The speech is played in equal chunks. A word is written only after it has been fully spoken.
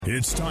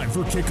It's time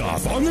for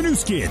kickoff on the new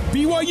skin,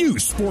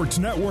 BYU Sports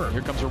Network.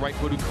 Here comes a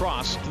right-footed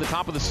cross to the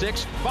top of the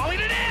 6. Volleyed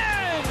it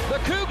in! The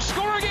Cougs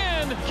score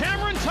again!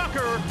 Cameron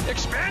Tucker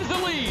expands the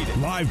lead.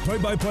 Live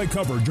play-by-play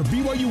coverage of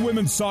BYU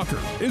women's soccer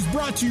is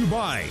brought to you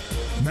by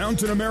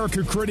Mountain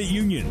America Credit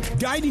Union,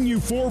 guiding you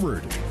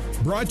forward.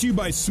 Brought to you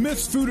by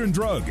Smith's Food and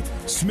Drug.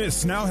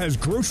 Smith's now has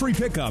grocery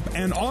pickup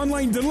and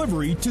online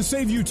delivery to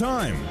save you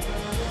time.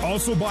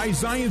 Also by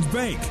Zions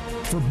Bank.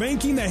 For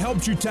banking that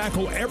helps you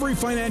tackle every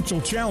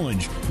financial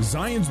challenge,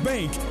 Zions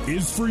Bank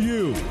is for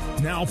you.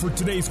 Now for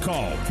today's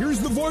call, here's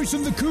the voice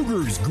of the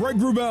Cougars, Greg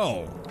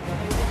Wrubell.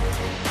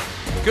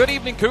 Good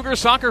evening, Cougar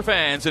soccer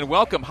fans, and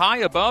welcome high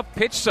above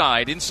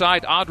pitchside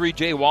inside Audrey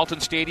J. Walton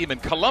Stadium in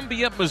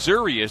Columbia,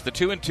 Missouri, as the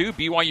 2-2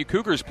 BYU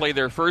Cougars play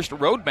their first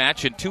road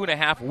match in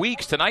 2.5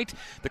 weeks. Tonight,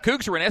 the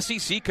Cougs are in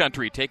SEC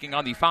country, taking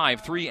on the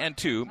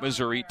 5-3-2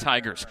 Missouri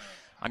Tigers.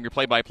 I'm your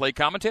play-by-play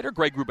commentator,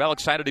 Greg Wrubell,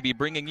 excited to be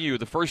bringing you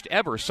the first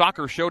ever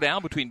soccer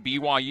showdown between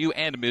BYU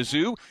and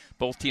Mizzou.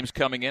 Both teams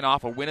coming in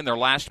off a win in their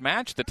last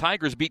match. The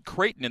Tigers beat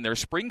Creighton in their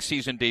spring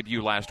season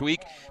debut last week.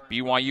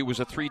 BYU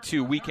was a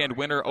 3-2 weekend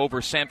winner over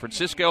San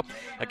Francisco,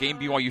 a game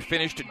BYU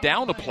finished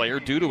down a player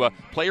due to a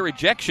player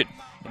ejection.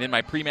 And in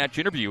my pre-match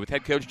interview with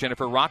head coach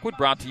Jennifer Rockwood,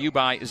 brought to you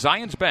by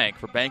Zions Bank,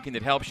 for banking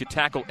that helps you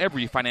tackle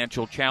every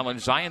financial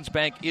challenge. Zions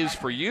Bank is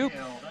for you.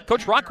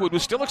 Coach Rockwood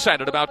was still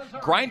excited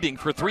about grinding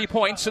for 3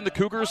 points in the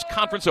Cougars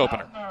conference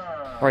opener.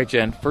 All right,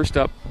 Jen, first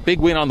up, big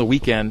win on the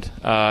weekend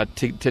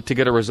to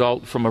get a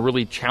result from a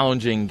really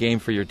challenging game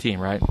for your team,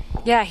 right?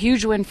 Yeah,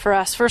 huge win for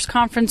us. First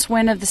conference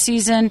win of the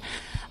season.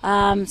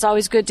 It's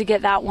always good to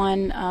get that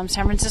one.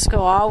 San Francisco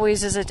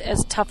always is a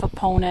tough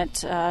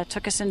opponent.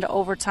 Took us into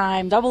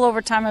overtime, double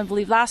overtime, I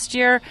believe, last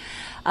year.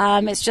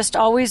 It's just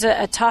always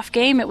a tough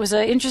game. It was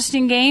an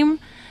interesting game,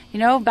 you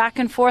know, back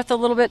and forth a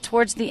little bit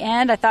towards the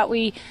end. I thought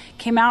we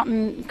came out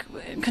and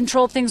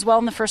controlled things well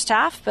in the first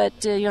half, but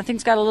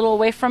things got a little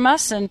away from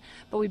us,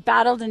 but we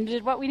battled and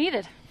did what we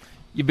needed.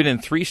 You've been in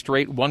 3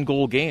 straight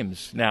one-goal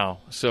games now,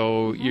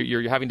 so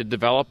you're having to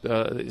develop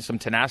some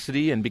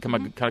tenacity and become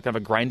a kind of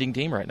a grinding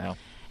team right now.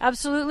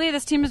 Absolutely.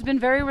 This team has been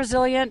very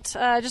resilient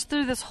just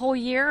through this whole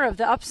year of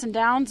the ups and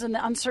downs and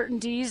the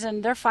uncertainties,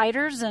 and they're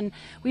fighters, and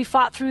we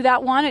fought through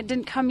that one. It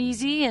didn't come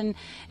easy, and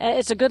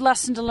it's a good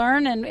lesson to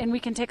learn, and we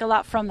can take a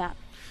lot from that.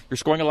 You're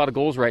scoring a lot of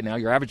goals right now.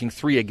 You're averaging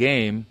 3 a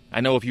game.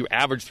 I know if you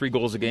average 3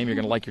 goals a game, you're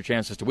going to like your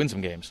chances to win some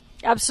games.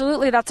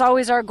 Absolutely. That's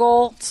always our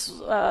goal.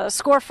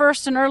 Score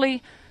first and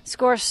early.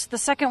 Score the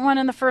second one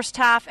in the first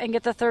half and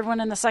get the third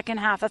one in the second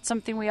half. That's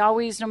something we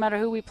always, no matter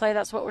who we play,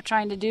 that's what we're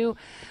trying to do.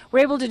 We're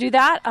able to do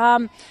that.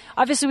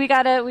 Obviously, we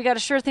got to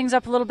shore things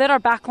up a little bit. Our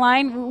back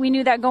line, we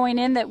knew that going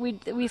in that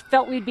we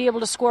felt we'd be able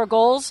to score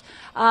goals.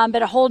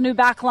 But a whole new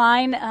back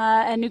line,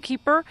 a new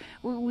keeper,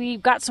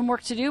 we've got some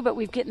work to do. But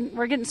we're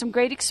getting some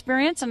great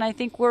experience, and I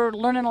think we're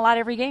learning a lot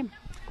every game.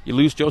 You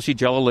lose Josie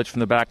Jelilich from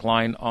the back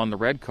line on the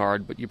red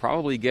card, but you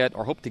probably get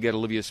or hope to get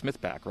Olivia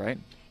Smith back, right?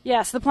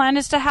 Yes, the plan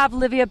is to have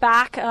Livia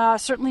back.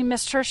 Certainly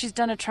missed her. She's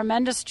done a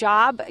tremendous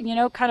job,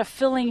 kind of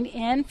filling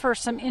in for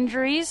some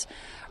injuries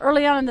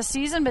early on in the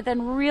season, but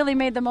then really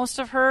made the most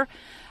of her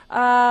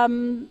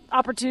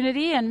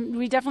opportunity, and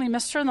we definitely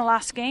missed her in the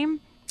last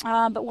game.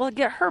 But we'll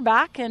get her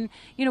back, and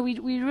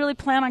we really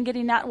plan on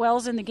getting Nat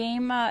Wells in the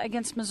game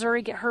against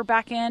Missouri, get her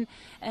back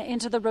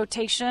into the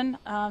rotation.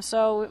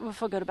 So we'll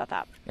feel good about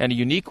that. And a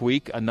unique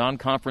week, a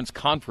non-conference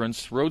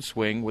conference road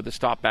swing with a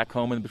stop back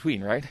home in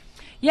between, right?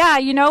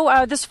 Yeah,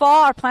 this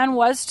fall our plan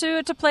was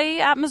to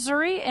play at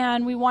Missouri,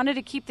 and we wanted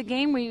to keep the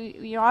game.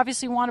 We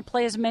obviously want to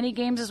play as many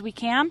games as we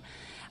can.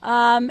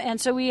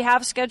 And so we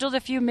have scheduled a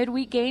few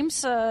midweek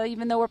games,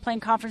 even though we're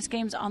playing conference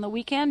games on the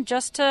weekend,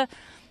 just to,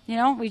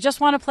 we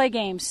just want to play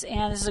games.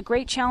 And this is a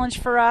great challenge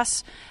for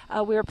us.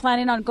 We were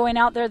planning on going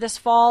out there this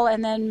fall,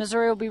 and then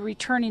Missouri will be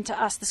returning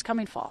to us this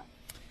coming fall.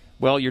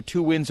 Well, you're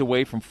 2 wins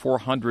away from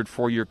 400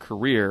 for your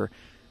career,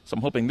 so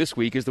I'm hoping this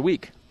week is the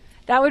week.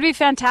 That would be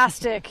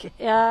fantastic.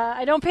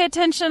 I don't pay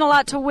attention a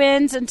lot to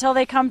wins until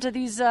they come to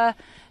these the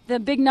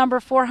big number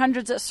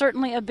 400s. It's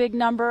certainly a big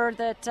number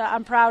that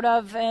I'm proud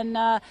of,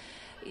 and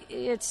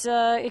it's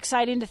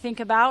exciting to think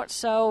about.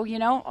 So,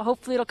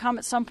 hopefully it'll come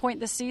at some point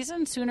this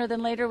season. Sooner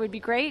than later would be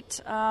great,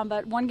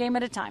 but one game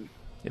at a time.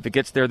 If it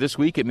gets there this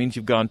week, it means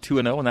you've gone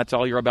 2-0, and that's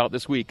all you're about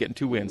this week, getting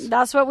 2 wins.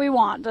 That's what we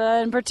want,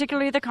 and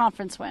particularly the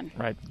conference win.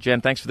 Right. Jen,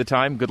 thanks for the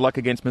time. Good luck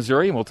against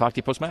Missouri, and we'll talk to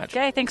you post-match.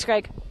 Okay, thanks,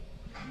 Greg.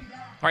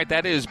 All right,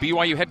 that is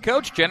BYU head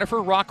coach Jennifer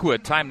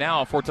Rockwood. Time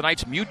now for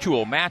tonight's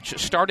Mutual match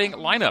starting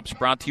lineups,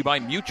 brought to you by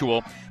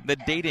Mutual, the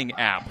dating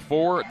app.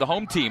 For the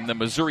home team, the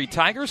Missouri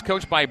Tigers,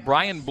 coached by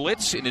Brian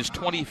Blitz in his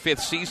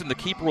 25th season. The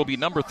keeper will be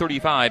number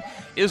 35,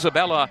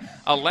 Isabella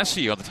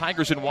Alessio. The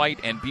Tigers in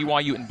white and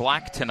BYU in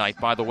black tonight,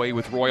 by the way,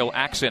 with royal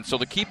accents. So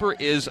the keeper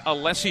is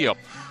Alessio.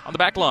 On the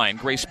back line,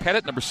 Grace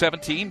Pettit, number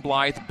 17,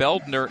 Blythe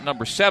Beldner,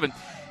 number 7.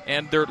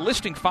 And they're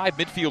listing 5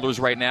 midfielders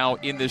right now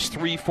in this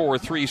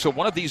 3-4-3. So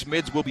one of these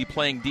mids will be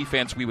playing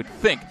defense, we would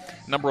think.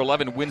 Number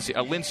 11,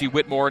 Lindsay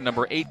Whitmore.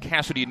 Number 8,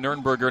 Cassidy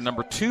Nernberger.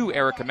 Number 2,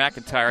 Erica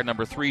McIntyre.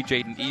 Number 3,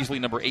 Jaden Easley.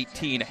 Number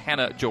 18,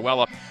 Hannah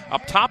Joella.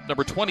 Up top,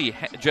 number 20,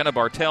 Jenna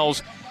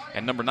Bartels.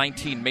 And number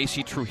 19,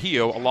 Macy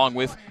Trujillo, along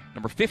with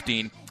number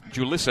 15,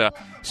 Julissa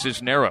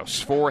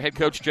Cisneros. For head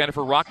coach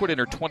Jennifer Rockwood in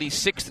her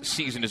 26th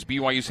season as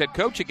BYU's head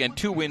coach. Again,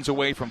 2 wins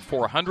away from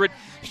 400.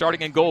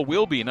 Starting in goal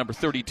will be number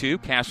 32,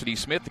 Cassidy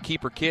Smith. The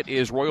keeper kit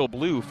is royal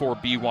blue for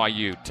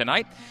BYU.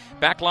 Tonight,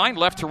 back line,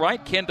 left to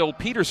right, Kendall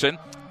Peterson,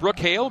 Brooke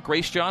Hale,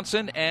 Grace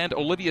Johnson, and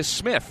Olivia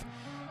Smith.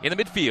 In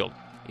the midfield,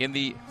 in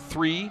the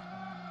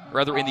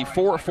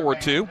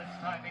 4-4-2,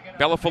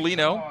 Bella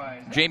Folino,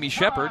 Jamie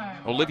Shepard,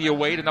 Olivia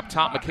Wade, and up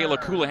top, Michaela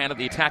Coulihan at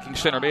the attacking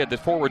center mid. The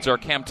forwards are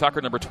Cam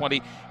Tucker, number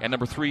 20, and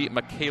number 3,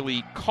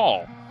 McKaylee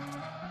Call.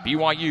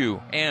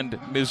 BYU and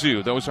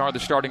Mizzou. Those are the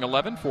starting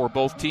 11 for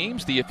both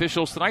teams. The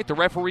officials tonight, the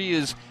referee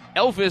is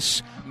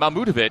Elvis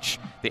Mamutovic.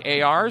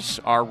 The ARs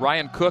are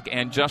Ryan Cook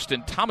and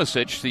Justin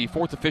Tomasic. The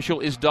fourth official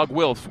is Doug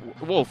Wolf.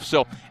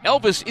 So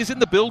Elvis is in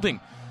the building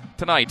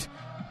tonight.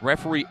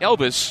 Referee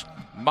Elvis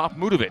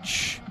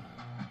Mamutovic.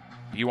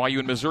 BYU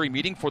and Missouri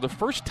meeting for the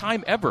first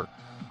time ever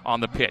on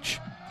the pitch.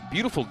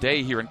 Beautiful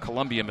day here in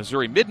Columbia,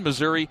 Missouri.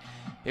 Mid-Missouri,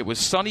 it was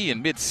sunny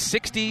in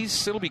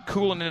mid-60s. It'll be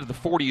cooling into the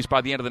 40s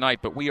by the end of the night,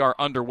 but we are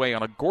underway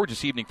on a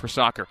gorgeous evening for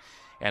soccer.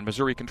 And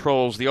Missouri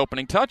controls the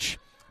opening touch.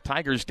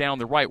 Tigers down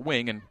the right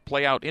wing and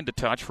play out into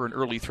touch for an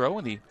early throw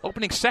in the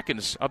opening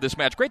seconds of this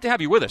match. Great to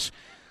have you with us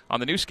on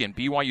the new skin,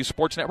 BYU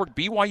Sports Network.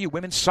 BYU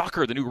Women's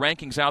Soccer, the new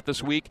rankings out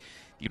this week.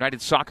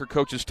 United Soccer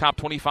Coaches Top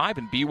 25,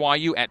 and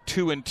BYU at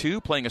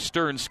 2-2, playing a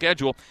stern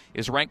schedule,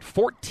 is ranked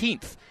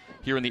 14th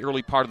here in the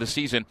early part of the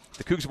season.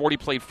 The Cougs have already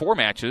played 4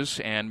 matches,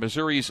 and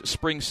Missouri's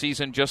spring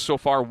season just so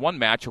far 1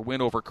 match, a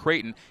win over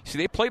Creighton. See,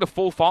 they played a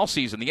full fall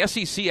season. The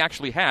SEC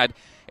actually had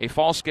a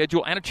fall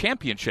schedule and a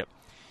championship.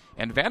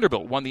 And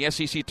Vanderbilt won the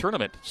SEC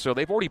tournament, so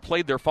they've already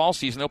played their fall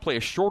season. They'll play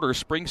a shorter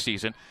spring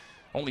season.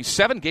 Only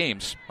 7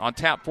 games on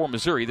tap for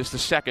Missouri. This is the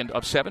second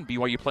of 7.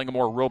 BYU playing a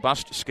more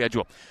robust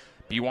schedule.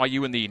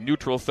 BYU in the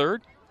neutral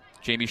third.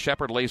 Jamie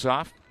Shepard lays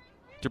off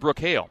to Brooke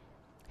Hale.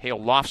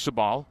 Hale lofts the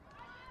ball,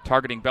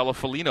 targeting Bella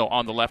Folino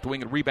on the left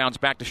wing, and rebounds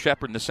back to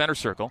Shepard in the center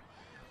circle.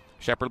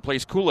 Shepard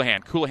plays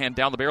Coulihan. Coulihan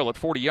down the barrel at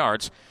 40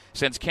 yards.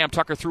 Sends Cam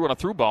Tucker through on a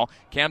through ball.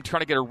 Cam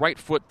trying to get her right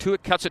foot to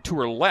it, cuts it to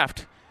her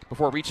left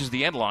before it reaches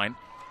the end line.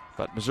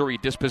 But Missouri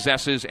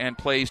dispossesses and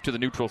plays to the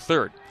neutral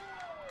third.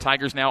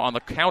 Tigers now on the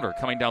counter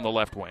coming down the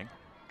left wing.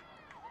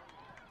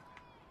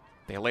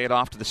 They lay it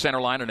off to the center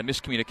line, and a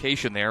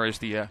miscommunication there as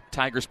the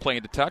Tigers play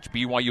into touch.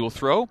 BYU will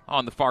throw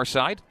on the far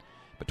side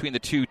between the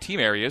two team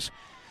areas.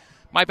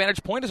 My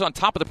vantage point is on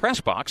top of the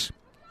press box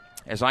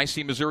as I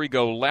see Missouri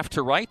go left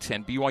to right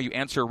and BYU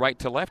answer right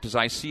to left as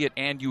I see it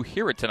and you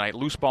hear it tonight.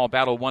 Loose ball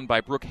battle won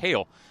by Brooke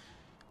Hale.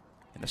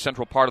 In the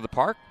central part of the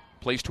park,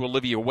 plays to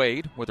Olivia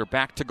Wade with her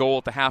back to goal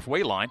at the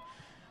halfway line.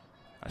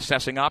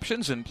 Assessing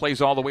options and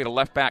plays all the way to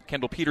left back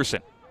Kendall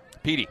Peterson.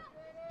 Petey.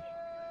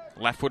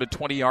 Left-footed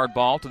 20-yard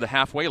ball to the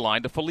halfway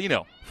line to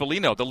Folino.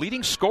 Folino, the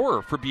leading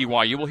scorer for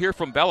BYU. We'll hear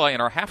from Bella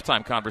in our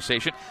halftime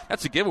conversation.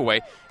 That's a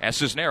giveaway as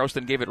Cisneros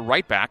then gave it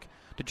right back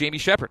to Jamie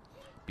Shepard.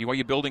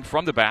 BYU building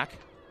from the back.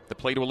 The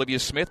play to Olivia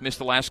Smith. Missed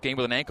the last game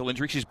with an ankle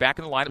injury. She's back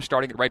in the lineup,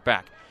 starting it right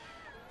back.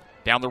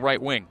 Down the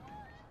right wing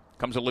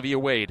comes Olivia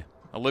Wade.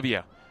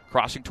 Olivia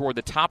crossing toward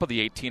the top of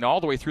the 18,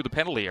 all the way through the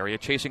penalty area.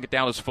 Chasing it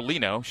down is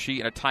Folino. She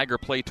and a Tiger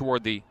play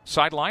toward the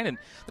sideline, and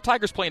the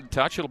Tigers play into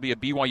touch. It'll be a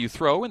BYU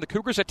throw, and the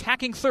Cougars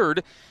attacking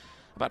third,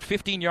 about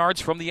 15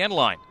 yards from the end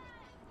line.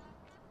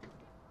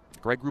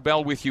 Greg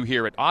Wrubell with you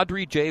here at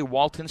Audrey J.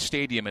 Walton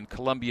Stadium in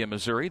Columbia,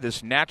 Missouri.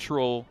 This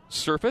natural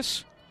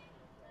surface,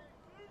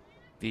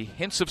 the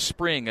hints of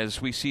spring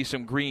as we see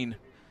some green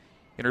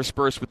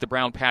interspersed with the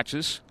brown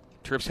patches.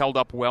 Turf's held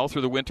up well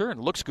through the winter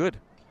and looks good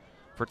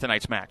for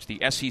tonight's match.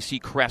 The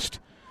SEC crest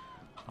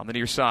on the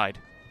near side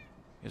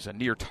is a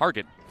near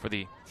target for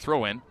the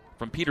throw-in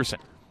from Peterson.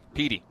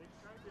 Petey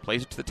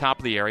plays it to the top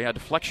of the area, a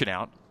deflection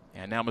out,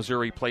 and now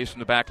Missouri plays from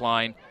the back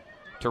line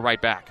to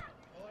right back.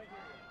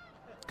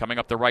 Coming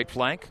up the right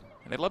flank,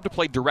 and they'd love to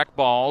play direct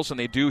balls, and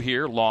they do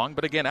here, long,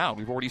 but again out.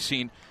 We've already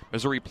seen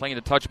Missouri playing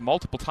to touch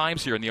multiple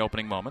times here in the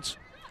opening moments,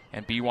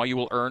 and BYU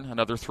will earn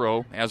another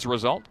throw as a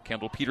result.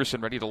 Kendall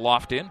Peterson ready to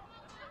loft in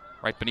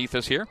right beneath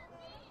us here.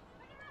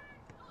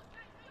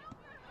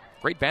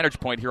 Great vantage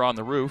point here on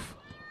the roof.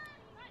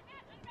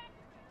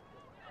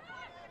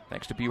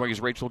 Thanks to BYU's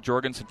Rachel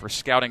Jorgensen for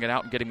scouting it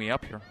out and getting me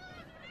up here.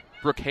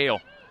 Brooke Hale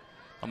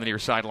on the near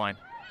sideline.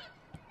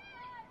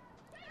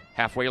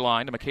 Halfway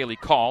line to McKaylee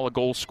Call, a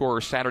goal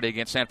scorer Saturday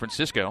against San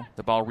Francisco.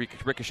 The ball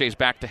ricochets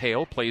back to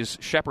Hale, plays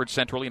Shepard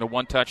centrally in a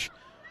one-touch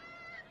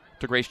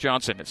to Grace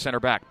Johnson at center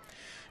back.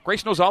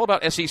 Grace knows all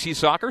about SEC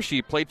soccer.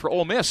 She played for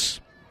Ole Miss.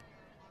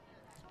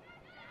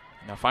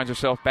 Now finds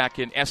herself back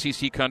in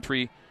SEC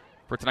country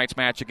for tonight's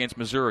match against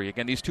Missouri.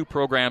 Again, these two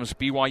programs,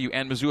 BYU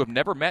and Mizzou, have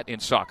never met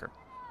in soccer.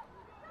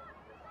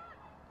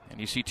 And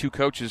you see two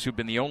coaches who've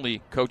been the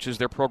only coaches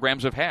their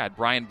programs have had.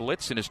 Brian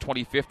Blitz in his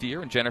 25th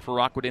year and Jennifer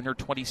Rockwood in her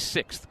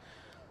 26th.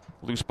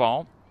 Loose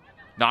ball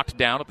knocked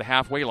down at the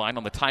halfway line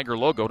on the Tiger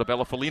logo to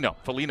Bella Folino.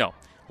 Folino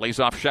lays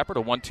off Shepard,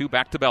 a 1-2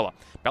 back to Bella.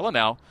 Bella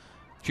now,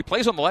 she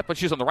plays on the left, but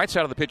she's on the right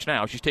side of the pitch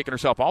now. She's taken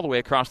herself all the way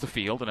across the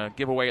field, and a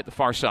giveaway at the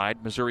far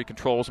side. Missouri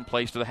controls and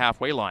plays to the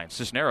halfway line.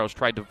 Cisneros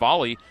tried to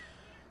volley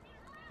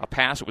a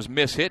pass. It was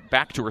mishit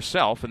back to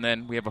herself, and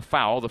then we have a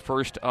foul, the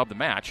first of the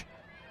match.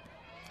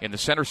 In the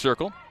center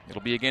circle,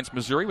 it'll be against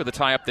Missouri with a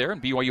tie up there,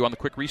 and BYU on the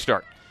quick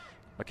restart.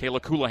 Michaela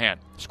Coulihan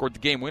scored the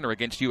game winner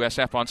against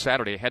USF on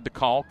Saturday. Ahead to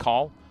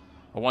Call,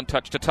 a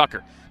one-touch to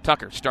Tucker.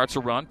 Tucker starts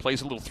a run,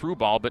 plays a little through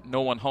ball, but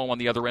no one home on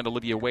the other end.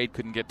 Olivia Wade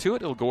couldn't get to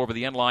it. It'll go over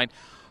the end line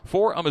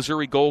for a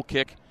Missouri goal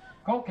kick.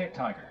 Goal kick,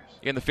 Tigers.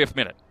 In the 5th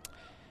minute.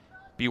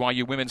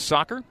 BYU women's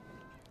soccer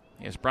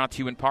is brought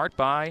to you in part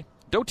by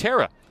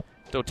doTERRA.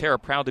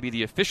 doTERRA proud to be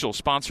the official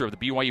sponsor of the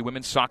BYU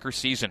women's soccer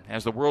season.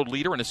 As the world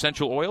leader in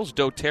essential oils,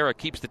 doTERRA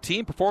keeps the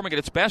team performing at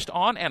its best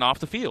on and off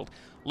the field.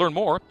 Learn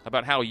more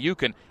about how you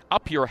can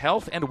up your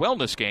health and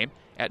wellness game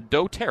at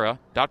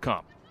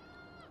doTERRA.com.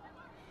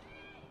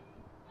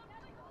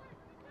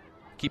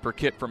 Keeper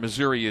kit for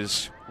Missouri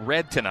is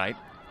red tonight,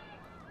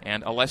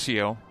 and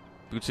Alessio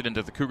boots it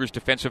into the Cougars'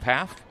 defensive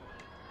half.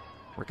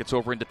 Ricketts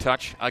over into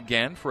touch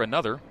again for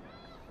another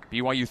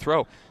BYU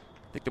throw.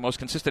 I think the most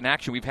consistent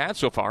action we've had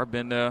so far have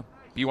been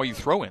BYU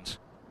throw-ins.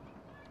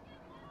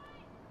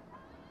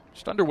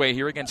 Just underway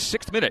here again,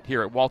 6th minute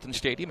here at Walton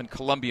Stadium in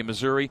Columbia,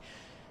 Missouri.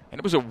 And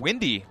it was a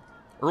windy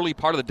early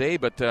part of the day,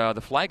 but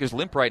the flag is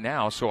limp right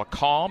now, so a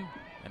calm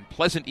and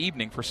pleasant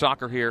evening for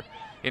soccer here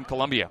in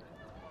Columbia.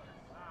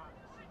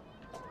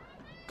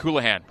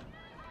 Coulihan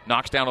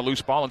knocks down a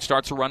loose ball and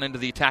starts to run into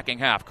the attacking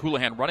half.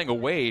 Coulihan running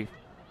away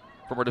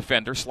from her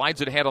defender,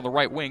 slides it ahead on the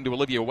right wing to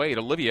Olivia Wade.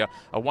 Olivia,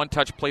 a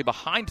one-touch play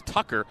behind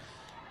Tucker,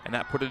 and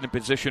that put it in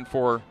position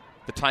for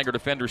the Tiger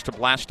defenders to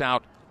blast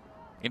out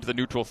into the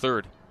neutral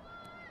third.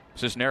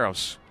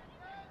 Cisneros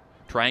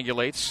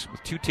triangulates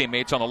with two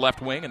teammates on the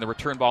left wing, and the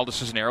return ball to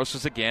Cisneros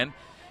is again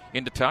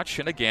into touch,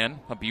 and again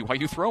a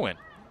BYU throw-in.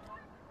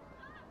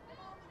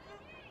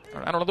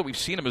 I don't know that we've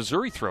seen a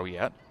Missouri throw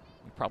yet.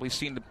 We've probably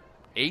seen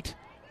 8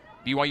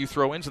 BYU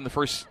throw-ins in the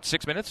first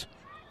 6 minutes.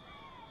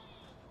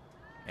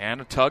 And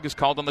a tug is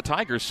called on the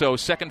Tigers, so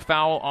second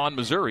foul on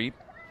Missouri.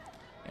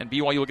 And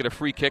BYU will get a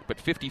free kick, but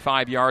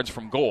 55 yards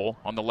from goal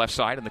on the left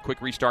side, and the quick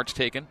restart's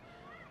taken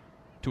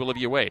to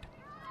Olivia Wade.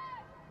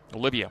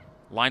 Olivia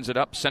lines it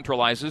up,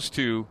 centralizes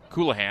to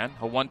Coulihan.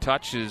 A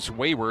one-touch is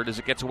wayward as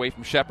it gets away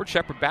from Shepard.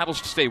 Shepard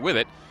battles to stay with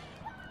it.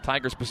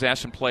 Tigers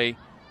possess and play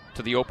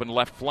to the open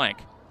left flank,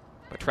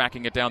 but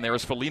tracking it down there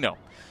is Folino.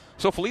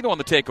 So Folino on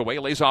the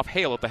takeaway, lays off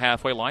Hale at the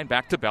halfway line,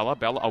 back to Bella.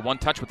 Bella, a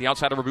one-touch with the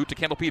outside of her boot to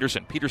Kendall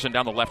Peterson. Peterson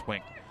down the left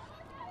wing.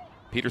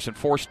 Peterson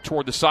forced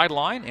toward the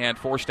sideline and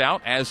forced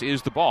out, as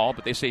is the ball,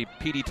 but they say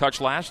PD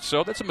touch last,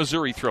 so that's a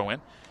Missouri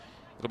throw-in.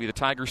 It'll be the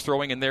Tigers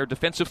throwing in their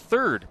defensive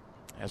third,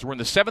 as we're in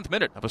the 7th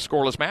minute of a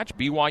scoreless match,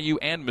 BYU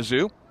and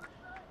Mizzou.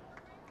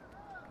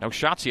 No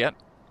shots yet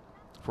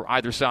for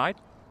either side.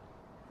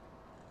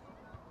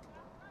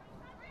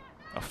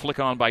 A flick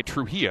on by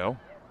Trujillo,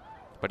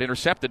 but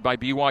intercepted by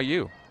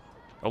BYU.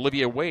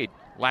 Olivia Wade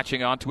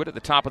latching onto it at the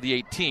top of the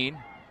 18.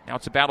 Now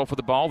it's a battle for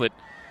the ball that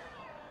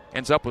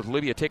ends up with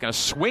Olivia taking a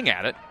swing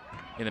at it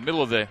in the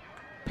middle of the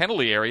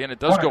penalty area, and it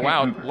does go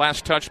out.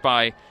 Last touch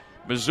by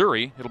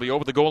Missouri. It'll be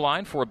over the goal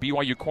line for a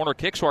BYU corner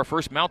kick. So our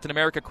first Mountain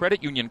America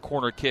Credit Union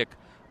corner kick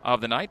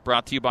of the night,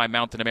 brought to you by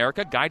Mountain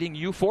America, guiding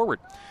you forward.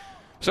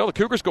 So the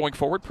Cougars going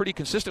forward pretty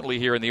consistently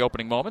here in the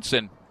opening moments,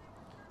 and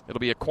it'll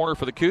be a corner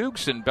for the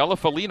Cougs, and Bella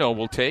Folino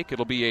will take.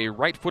 It'll be a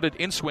right-footed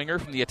in-swinger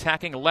from the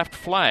attacking left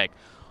flag.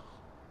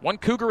 One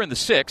Cougar in the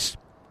 6,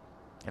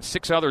 and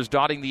 6 others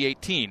dotting the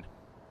 18.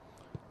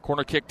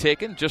 Corner kick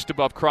taken just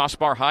above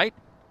crossbar height,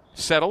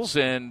 settles,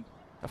 and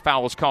a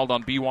foul is called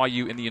on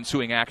BYU in the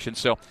ensuing action.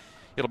 So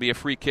it'll be a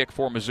free kick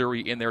for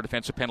Missouri in their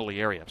defensive penalty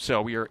area.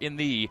 So we are in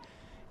the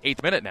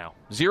 8th minute now.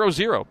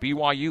 0-0,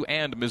 BYU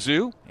and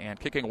Mizzou, and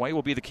kicking away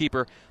will be the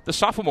keeper, the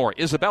sophomore,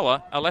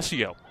 Isabella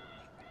Alessio.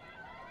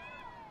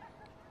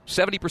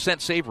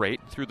 70% save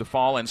rate through the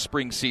fall and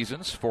spring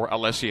seasons for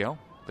Alessio.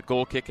 The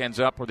goal kick ends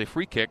up, or the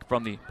free kick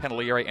from the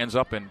penalty area ends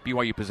up in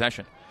BYU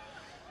possession.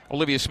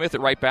 Olivia Smith at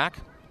right back,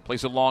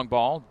 plays a long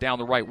ball down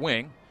the right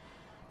wing.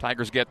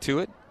 Tigers get to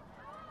it.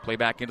 Play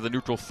back into the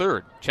neutral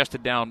third.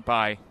 Chested down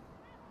by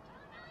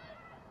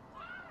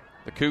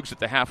the Cougs at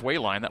the halfway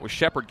line. That was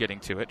Shepard getting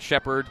to it.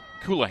 Shepard,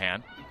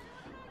 Coulihan.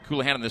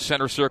 Coulihan in the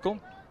center circle.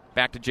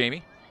 Back to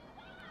Jamie.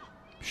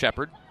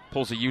 Shepard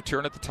pulls a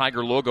U-turn at the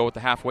Tiger logo at the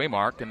halfway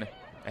mark, and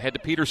ahead to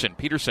Peterson.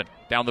 Peterson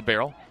down the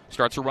barrel.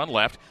 Starts to run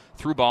left.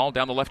 Through ball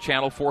down the left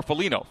channel for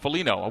Folino.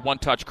 Folino, a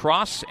one-touch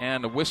cross,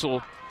 and a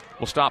whistle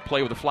will stop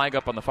play with a flag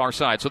up on the far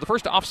side. So the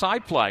first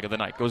offside flag of the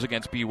night goes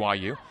against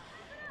BYU.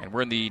 And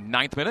we're in the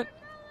 9th minute,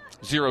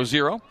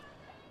 0-0.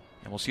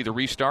 And we'll see the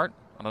restart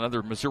on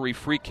another Missouri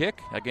free kick,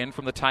 again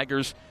from the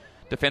Tigers'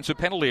 defensive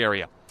penalty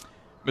area.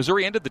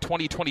 Missouri ended the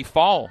 2020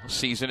 fall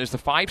season as the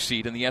 5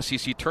 seed in the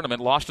SEC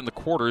tournament, lost in the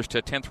quarters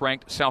to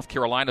 10th-ranked South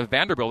Carolina.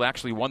 Vanderbilt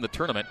actually won the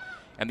tournament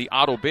and the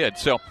auto bid.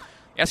 So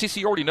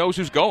SEC already knows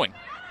who's going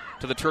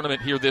to the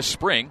tournament here this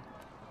spring.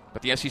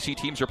 But the SEC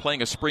teams are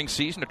playing a spring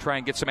season to try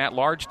and get some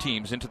at-large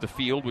teams into the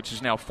field, which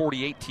is now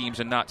 48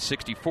 teams and not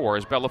 64,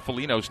 as Bella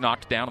Felino's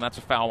knocked down, and that's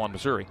a foul on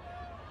Missouri.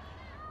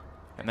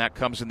 And that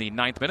comes in the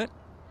 9th minute.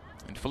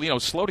 And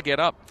Felino's slow to get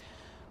up.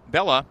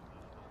 Bella,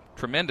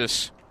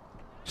 tremendous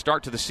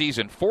start to the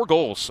season. 4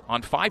 goals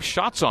on 5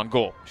 shots on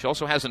goal. She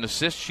also has an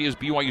assist. She is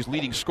BYU's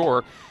leading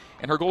scorer.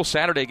 And her goal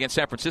Saturday against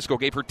San Francisco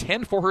gave her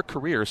 10 for her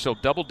career. So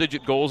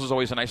double-digit goals is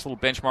always a nice little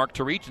benchmark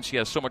to reach, and she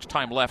has so much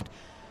time left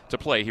to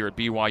play here at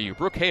BYU.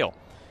 Brooke Hale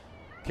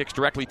kicks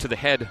directly to the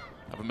head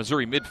of a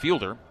Missouri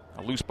midfielder.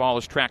 A loose ball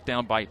is tracked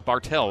down by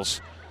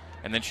Bartels.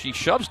 And then she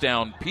shoves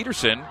down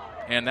Peterson,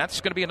 and that's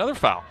going to be another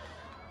foul.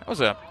 That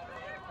was a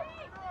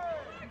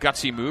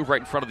gutsy move right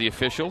in front of the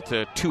official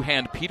to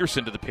two-hand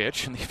Peterson to the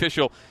pitch, and the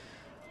official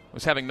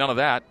was having none of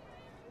that.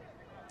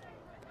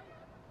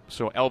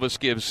 So Elvis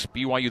gives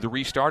BYU the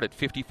restart at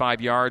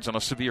 55 yards on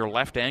a severe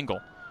left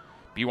angle.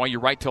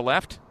 BYU right to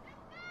left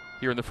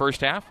here in the first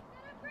half.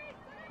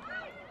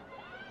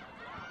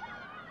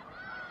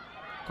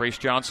 Grace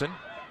Johnson,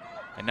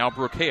 and now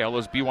Brooke Hale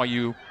as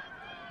BYU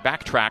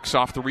backtracks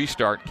off the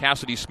restart.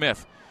 Cassidy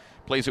Smith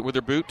plays it with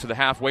her boot to the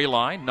halfway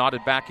line,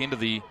 nodded back into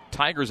the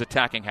Tigers'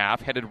 attacking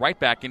half, headed right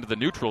back into the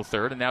neutral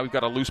third, and now we've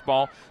got a loose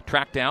ball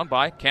tracked down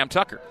by Cam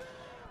Tucker.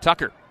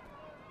 Tucker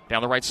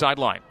down the right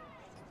sideline.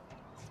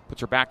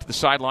 Puts her back to the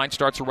sideline,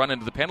 starts a run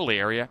into the penalty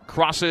area,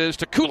 crosses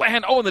to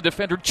Colohan. Oh, and the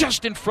defender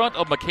just in front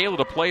of Michaela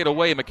to play it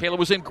away. Michaela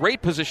was in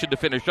great position to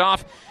finish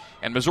off,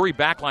 and Missouri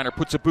backliner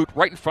puts a boot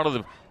right in front of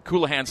the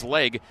Colohan's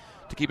leg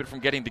to keep it from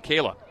getting to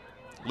Kayla.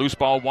 Loose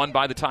ball won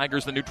by the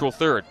Tigers, the neutral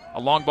third. A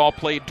long ball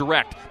played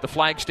direct. The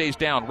flag stays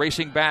down,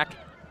 racing back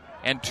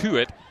and to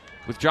it,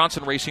 with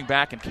Johnson racing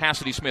back and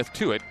Cassidy Smith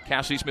to it.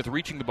 Cassidy Smith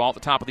reaching the ball at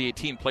the top of the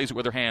 18, plays it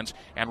with her hands,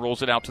 and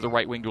rolls it out to the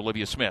right wing to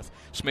Olivia Smith.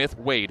 Smith,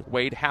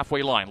 Wade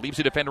halfway line, leaves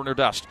the defender in her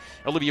dust.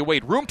 Olivia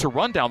Wade, room to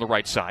run down the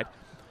right side.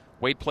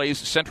 Wade plays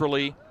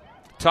centrally.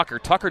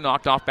 Tucker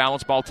knocked off,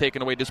 balance ball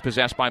taken away,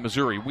 dispossessed by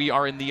Missouri. We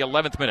are in the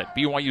 11th minute.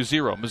 BYU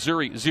 0,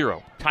 Missouri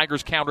 0.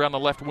 Tigers counter on the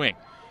left wing.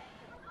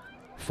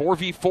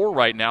 4v4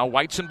 right now,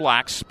 whites and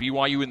blacks.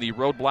 BYU in the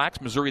road blacks,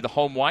 Missouri the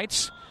home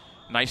whites.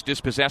 Nice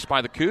dispossessed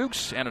by the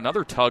Cougs, and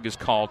another tug is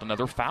called,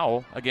 another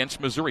foul against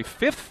Missouri.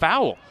 5th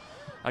foul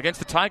against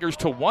the Tigers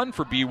to 1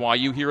 for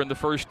BYU here in the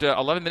first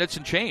 11 minutes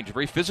and change.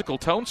 Very physical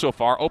tone so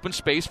far. Open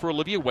space for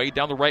Olivia Wade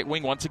down the right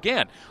wing once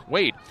again.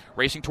 Wade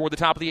racing toward the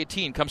top of the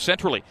 18, comes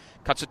centrally,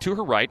 cuts it to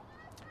her right,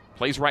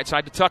 plays right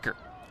side to Tucker.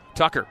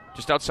 Tucker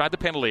just outside the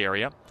penalty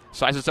area.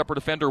 Sizes up her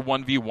defender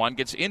 1v1,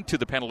 gets into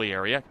the penalty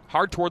area,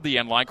 hard toward the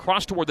end line,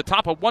 cross toward the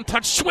top, a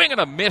one-touch swing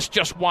and a miss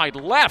just wide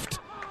left.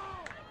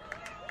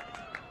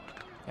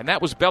 And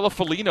that was Bella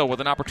Felino with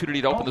an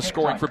opportunity to open the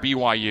scoring for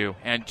BYU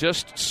and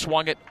just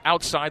swung it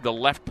outside the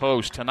left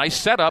post. A nice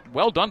setup,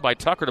 well done by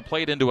Tucker to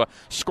play it into a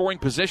scoring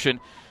position.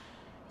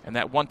 And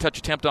that one-touch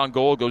attempt on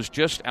goal goes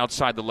just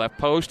outside the left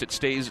post. It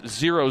stays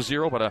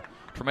 0-0, but a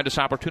tremendous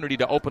opportunity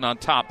to open on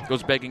top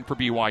goes begging for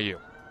BYU.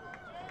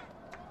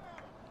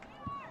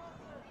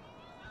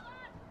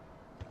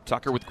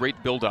 Tucker with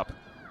great build-up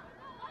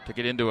to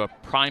get into a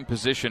prime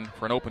position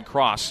for an open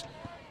cross.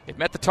 It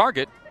met the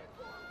target,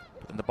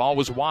 and the ball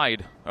was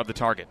wide of the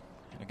target.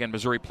 And again,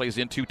 Missouri plays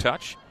in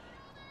 2-touch.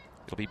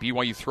 It'll be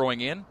BYU throwing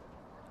in.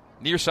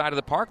 Near side of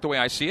the park, the way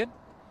I see it.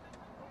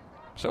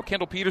 So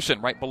Kendall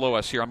Peterson right below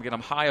us here.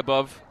 I'm high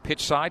above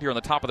pitch side here on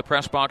the top of the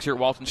press box here at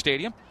Walton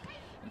Stadium.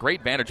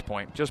 Great vantage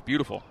point, just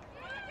beautiful.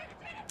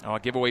 A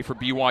giveaway for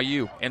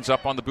BYU. Ends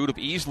up on the boot of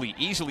Easley.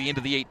 Easley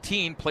into the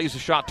 18, plays a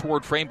shot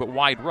toward frame but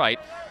wide right.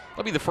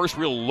 That'll be the first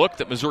real look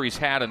that Missouri's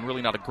had, and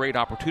really not a great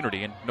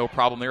opportunity. And no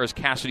problem there as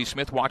Cassidy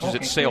Smith watches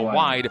it sail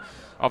wide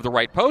of the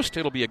right post.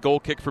 It'll be a goal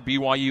kick for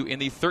BYU in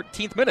the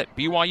 13th minute.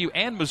 BYU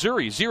and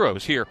Missouri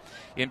zeros here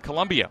in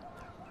Columbia.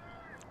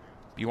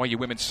 BYU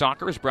Women's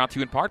Soccer is brought to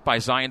you in part by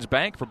Zions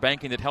Bank. For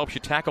banking that helps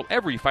you tackle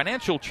every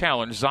financial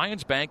challenge,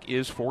 Zions Bank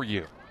is for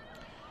you.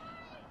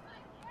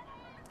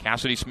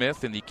 Cassidy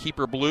Smith in the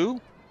keeper blue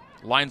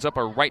lines up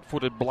a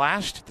right-footed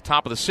blast at the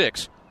top of the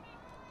 6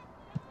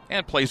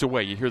 and plays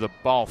away. You hear the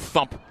ball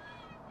thump.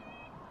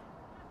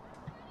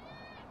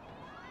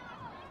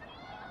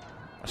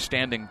 A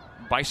standing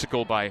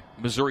bicycle by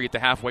Missouri at the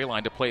halfway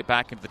line to play it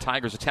back into the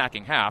Tigers'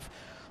 attacking half.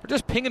 They're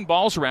just pinging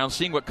balls around,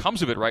 seeing what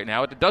comes of it right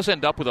now. It does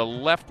end up with a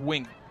left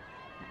wing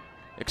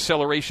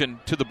acceleration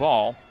to the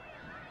ball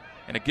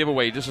and a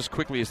giveaway just as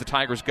quickly as the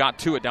Tigers got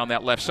to it down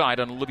that left side.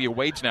 And Olivia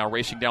Wade's now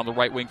racing down the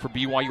right wing for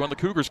BYU on the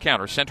Cougars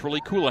counter.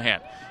 Centrally,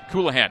 Colohan.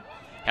 Colohan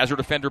has her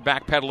defender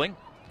backpedaling.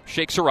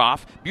 Shakes her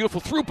off.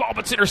 Beautiful through ball,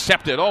 but it's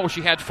intercepted. Oh,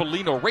 she had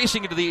Felino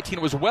racing into the 18.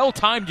 It was well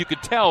timed. You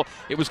could tell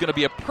it was going to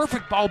be a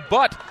perfect ball,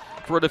 but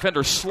for a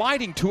defender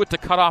sliding to it to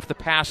cut off the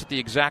pass at the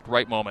exact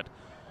right moment.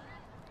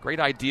 Great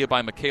idea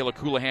by Michaela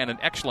Colohan and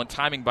excellent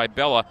timing by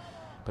Bella,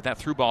 but that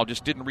through ball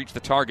just didn't reach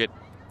the target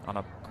on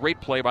a great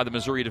play by the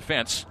Missouri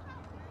defense.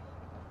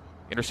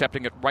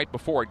 intercepting it right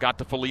before it got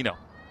to Foligno.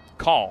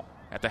 Call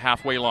at the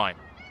halfway line.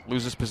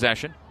 Loses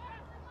possession.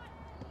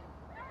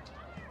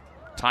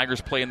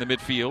 Tigers play in the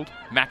midfield.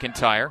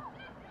 McIntyre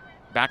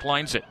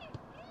backlines it.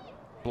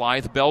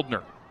 Blythe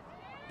Beldner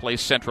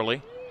plays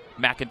centrally.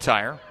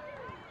 McIntyre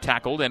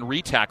tackled and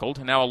retackled.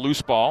 And now a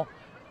loose ball.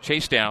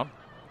 Chased down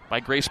by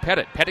Grace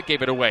Pettit. Pettit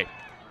gave it away.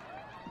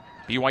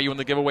 BYU in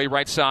the giveaway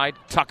right side.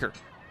 Tucker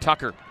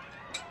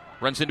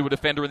runs into a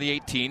defender in the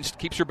 18.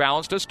 Keeps her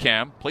balance, does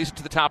Cam. Plays it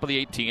to the top of the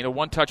 18. A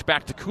one-touch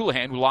back to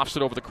Coulihan, who lofts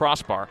it over the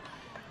crossbar.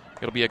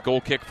 It'll be a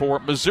goal kick for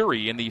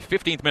Missouri in the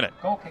 15th minute.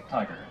 Goal kick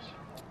Tigers.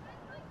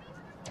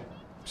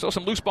 So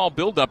some loose ball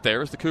build-up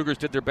there as the Cougars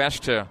did their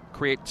best to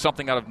create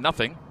something out of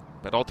nothing.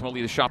 But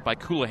ultimately the shot by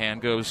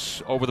Coulihan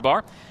goes over the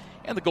bar.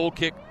 And the goal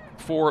kick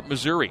for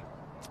Missouri.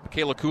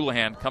 Michaela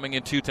Coulihan coming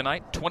into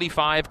tonight.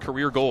 25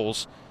 career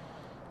goals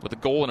with a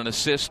goal and an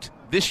assist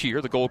this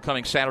year. The goal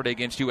coming Saturday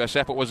against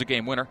USF. It was a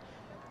game winner.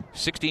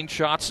 16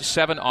 shots,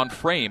 7 on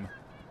frame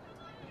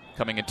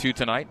coming into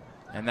tonight.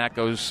 And that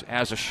goes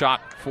as a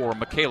shot for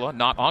Michaela,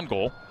 not on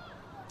goal.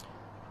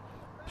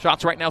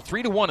 Shots right now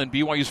 3-1 in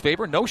BYU's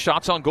favor. No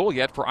shots on goal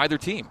yet for either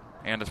team.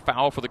 And a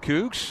foul for the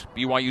Cougs.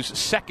 BYU's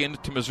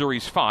second to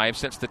Missouri's 5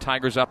 sets the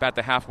Tigers up at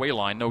the halfway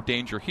line. No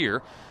danger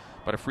here,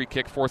 but a free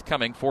kick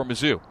forthcoming for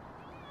Mizzou.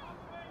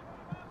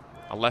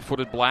 A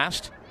left-footed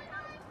blast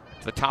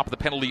to the top of the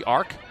penalty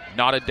arc.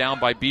 Knotted down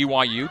by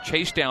BYU.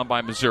 Chased down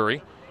by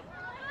Missouri.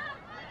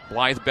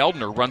 Blythe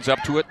Beldner runs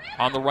up to it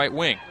on the right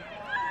wing.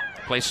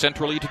 Plays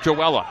centrally to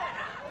Joella.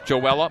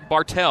 Joella,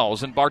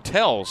 Bartels, and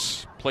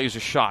Bartels plays a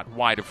shot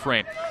wide of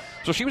frame.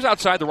 So she was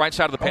outside the right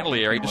side of the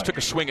penalty area. Just took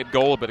a swing at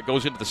goal, but it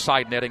goes into the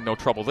side netting. No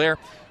trouble there.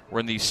 We're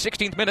in the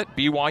 16th minute.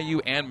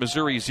 BYU and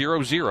Missouri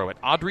 0-0 at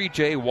Audrey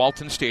J.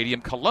 Walton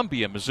Stadium,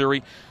 Columbia,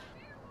 Missouri.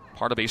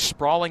 Part of a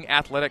sprawling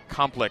athletic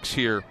complex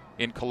here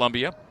in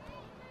Columbia.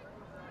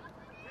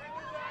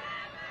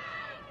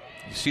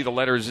 You see the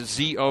letters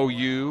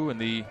Z-O-U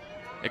and the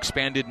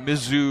expanded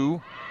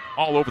Mizzou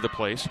all over the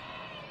place.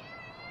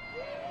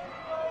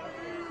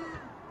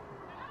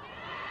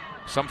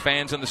 Some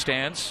fans in the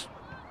stands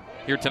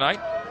here tonight.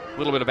 A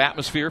little bit of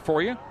atmosphere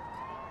for you.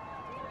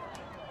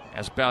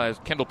 As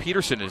Kendall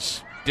Peterson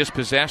is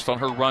dispossessed on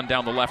her run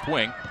down the left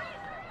wing.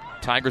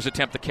 Tigers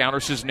attempt the counter.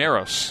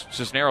 Cisneros.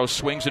 Cisneros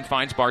swings and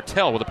finds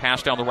Bartel with a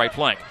pass down the right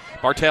flank.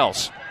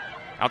 Bartels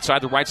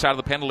outside the right side of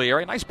the penalty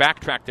area. Nice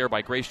backtrack there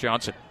by Grace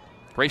Johnson.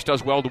 Grace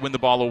does well to win the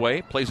ball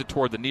away. Plays it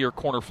toward the near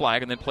corner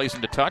flag and then plays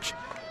into touch.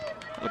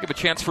 Look at a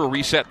chance for a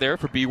reset there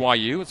for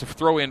BYU. It's a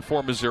throw in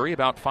for Missouri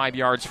about 5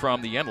 yards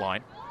from the end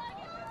line.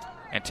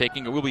 And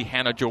taking it will be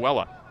Hannah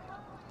Joella.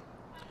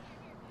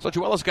 So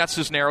Joella's got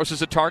Cisneros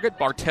as a target,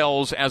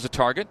 Bartels as a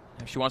target.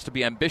 If she wants to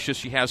be ambitious,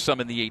 she has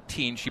some in the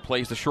 18. She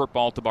plays the short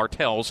ball to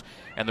Bartels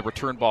and the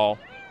return ball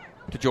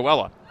to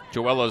Joella.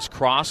 Joella's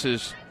cross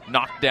is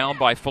knocked down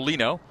by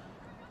Foligno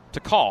to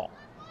Call.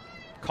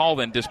 Call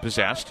then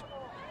dispossessed.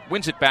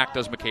 Wins it back,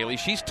 does McKaylee.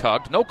 She's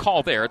tugged. No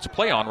call there. It's a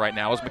play on right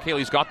now as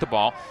McKaylee's got the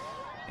ball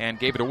and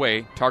gave it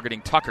away,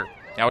 targeting Tucker.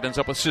 Now it ends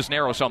up with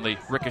Cisneros on the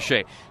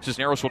ricochet.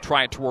 Cisneros will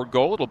try it toward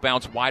goal. It'll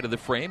bounce wide of the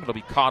frame. It'll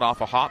be caught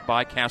off a hop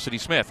by Cassidy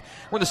Smith.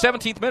 We're in the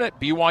 17th minute.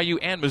 BYU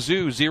and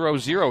Mizzou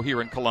 0-0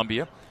 here in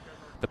Columbia.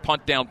 The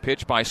punt down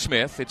pitch by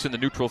Smith. It's in the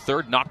neutral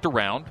third, knocked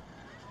around.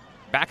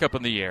 Back up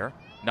in the air.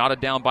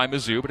 Knotted down by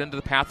Mizzou, but into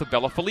the path of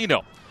Bella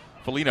Foligno.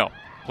 Foligno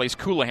plays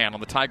Coulihan on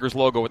the Tigers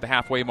logo at the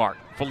halfway mark.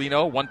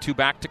 Foligno 1-2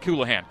 back to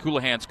Coulihan.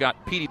 Coulihan's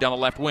got Petey down the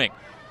left wing.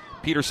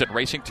 Peterson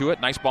racing to it.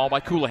 Nice ball by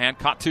Coulihan.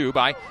 Caught two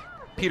by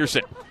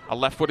Peterson. A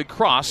left-footed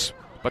cross,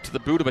 but to the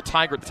boot of a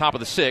Tiger at the top of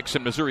the 6,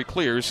 and Missouri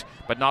clears,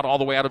 but not all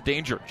the way out of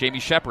danger. Jamie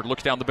Shepard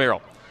looks down the barrel.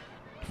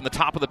 From the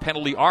top of the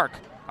penalty arc,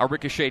 a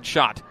ricocheted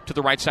shot to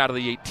the right side of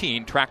the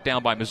 18, tracked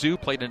down by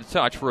Mizzou, played into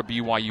touch for a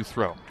BYU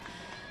throw.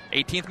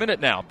 18th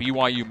minute now.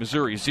 BYU,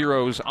 Missouri,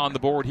 zeros on the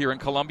board here in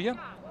Columbia,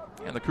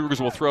 and the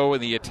Cougars will throw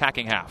in the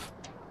attacking half.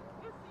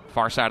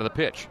 Far side of the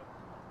pitch.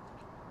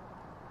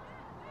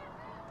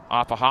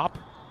 Off a hop.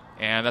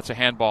 And that's a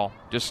handball.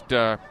 Just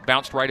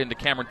bounced right into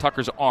Cameron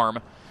Tucker's arm.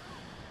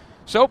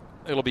 So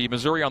it'll be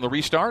Missouri on the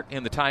restart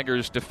in the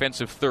Tigers'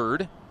 defensive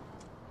third.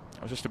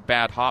 It was just a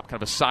bad hop,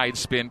 kind of a side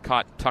spin,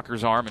 caught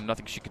Tucker's arm, and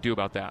nothing she could do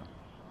about that.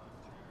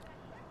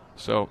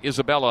 So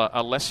Isabella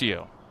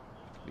Alessio,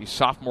 the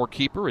sophomore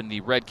keeper in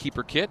the red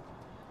keeper kit,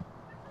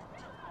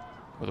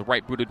 with a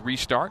right-booted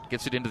restart,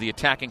 gets it into the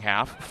attacking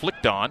half,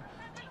 flicked on,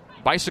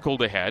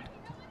 bicycled ahead,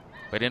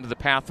 but into the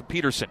path of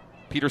Peterson.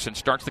 Peterson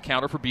starts the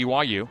counter for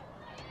BYU.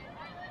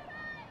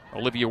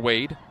 Olivia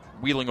Wade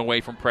wheeling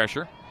away from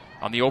pressure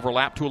on the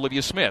overlap to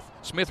Olivia Smith.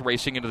 Smith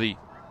racing into the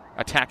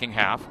attacking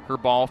half. Her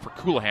ball for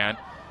Coulihan.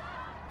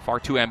 Far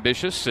too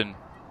ambitious, and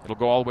it'll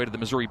go all the way to the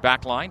Missouri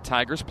back line.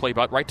 Tigers play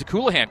about right to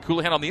Coulihan.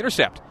 Coulihan on the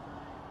intercept.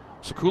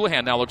 So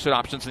Coulihan now looks at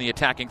options in the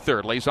attacking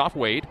third. Lays off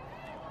Wade.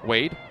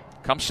 Wade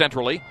comes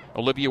centrally.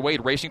 Olivia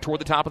Wade racing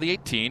toward the top of the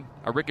 18.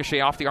 A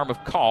ricochet off the arm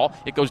of Call.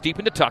 It goes deep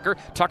into Tucker.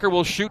 Tucker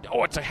will shoot.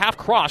 Oh, it's a half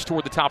cross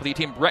toward the top of the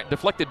 18. Brett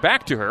deflected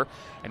back to her.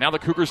 And now the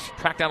Cougars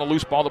track down a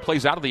loose ball that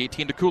plays out of the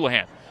 18 to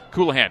Coulihan.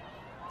 Coulihan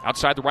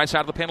Outside the right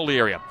side of the penalty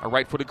area. A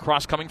right-footed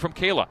cross coming from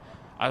Kayla.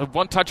 A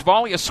one-touch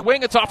volley, a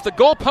swing. It's off the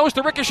goal post.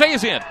 The ricochet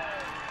is in.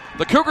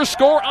 The Cougars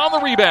score on the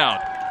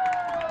rebound.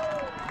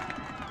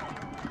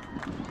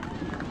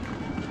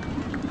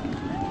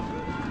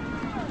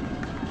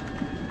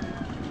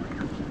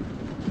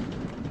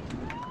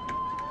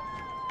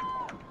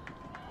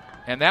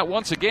 And that,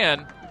 once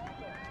again,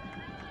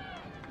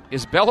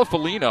 is Bella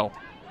Foligno.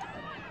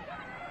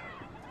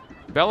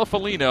 Bella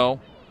Foligno,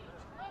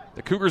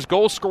 the Cougars'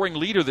 goal-scoring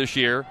leader this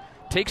year,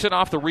 takes it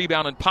off the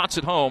rebound and pots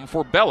it home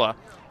for Bella.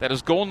 That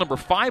is goal number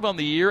 5 on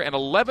the year and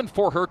 11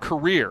 for her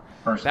career.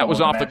 That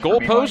was off the goal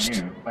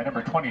post. By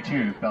number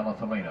 22, Bella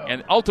Foligno.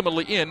 And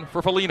ultimately in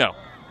for Foligno.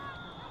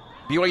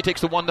 BYU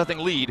takes the 1-0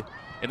 lead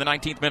in the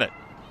 19th minute.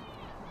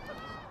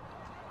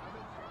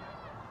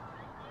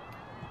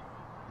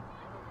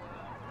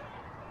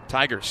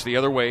 Tigers the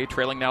other way,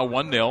 trailing now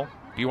 1-0.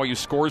 BYU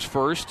scores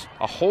first.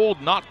 A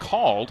hold not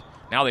called.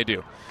 Now they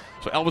do.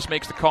 So Elvis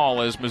makes the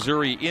call as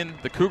Missouri in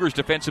the Cougars'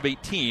 defensive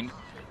 18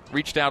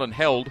 reached out and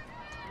held.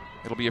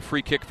 It'll be a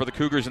free kick for the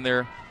Cougars in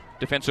their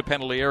defensive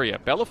penalty area.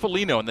 Bella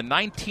Foligno in the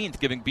 19th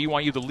giving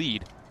BYU the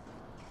lead.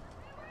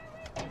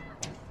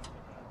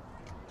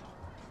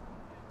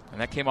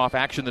 And that came off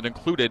action that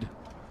included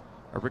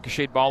a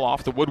ricocheted ball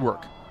off the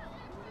woodwork.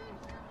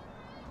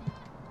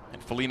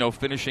 And Foligno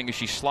finishing as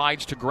she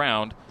slides to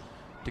ground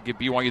to give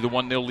BYU the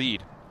 1-0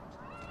 lead.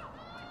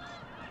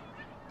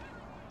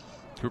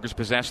 Cougars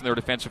possessing their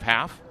defensive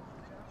half.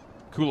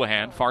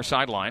 Coulihan, far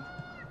sideline.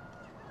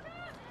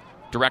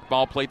 Direct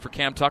ball played for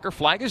Cam Tucker.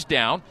 Flag is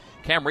down.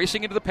 Cam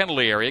racing into the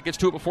penalty area. Gets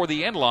to it before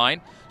the end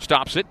line.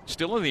 Stops it.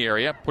 Still in the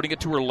area. Putting it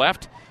to her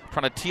left.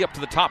 Trying to tee up to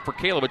the top for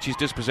Kayla, but she's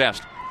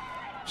dispossessed.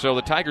 So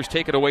the Tigers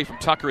take it away from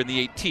Tucker in the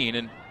 18.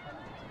 And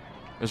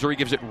Missouri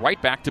gives it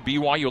right back to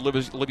BYU.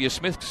 Olivia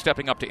Smith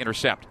stepping up to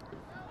intercept.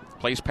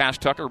 Plays past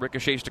Tucker.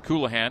 Ricochets to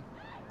Coulihan.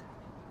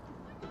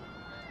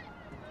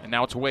 And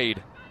now it's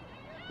Wade.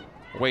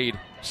 Wade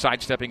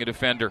sidestepping a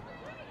defender.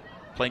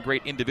 Playing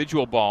great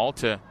individual ball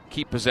to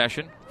keep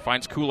possession.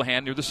 Finds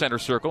Coulihan near the center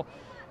circle.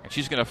 And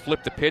she's going to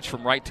flip the pitch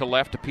from right to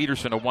left to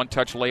Peterson. A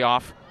one-touch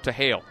layoff to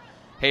Hale.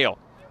 Hale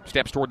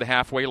steps toward the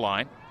halfway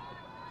line.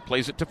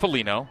 Plays it to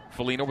Foligno.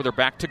 Foligno with her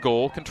back to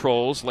goal.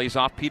 Controls. Lays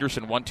off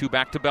Peterson. 1-2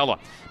 back to Bella.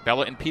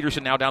 Bella and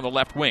Peterson now down the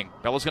left wing.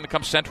 Bella's going to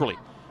come centrally.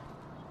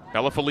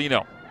 Bella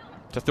Foligno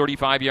to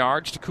 35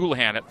 yards to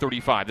Coulihan at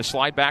 35. The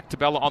slide back to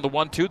Bella on the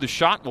 1-2. The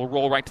shot will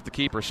roll right to the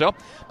keeper. So,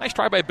 nice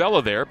try by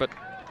Bella there, but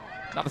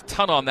not a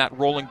ton on that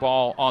rolling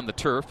ball on the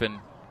turf and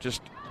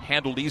just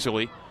handled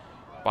easily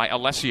by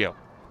Alessio.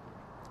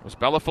 It was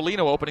Bella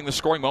Foligno opening the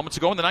scoring moments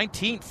ago in the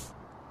 19th.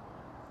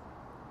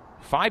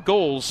 5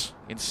 goals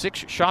in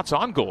 6 shots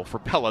on goal for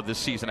Bella this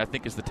season, I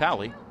think, is the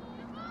tally.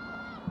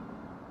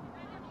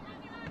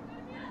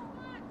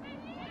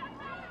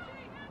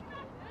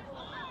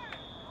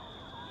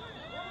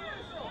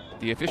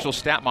 The official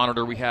stat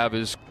monitor we have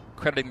is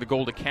crediting the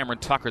goal to Cameron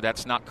Tucker.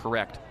 That's not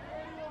correct.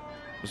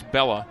 It was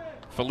Bella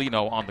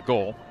Foligno on the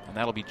goal, and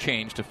that'll be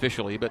changed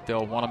officially, but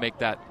they'll want to make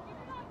that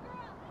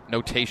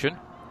notation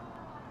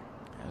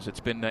as it's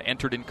been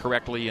entered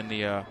incorrectly in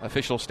the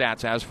official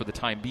stats as for the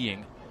time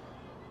being.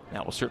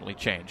 That will certainly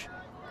change.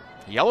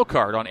 Yellow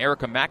card on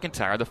Erica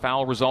McIntyre. The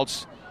foul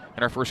results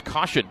in our first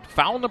caution.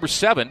 Foul number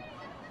 7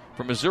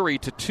 for Missouri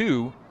to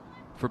 2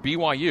 for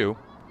BYU.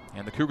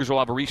 And the Cougars will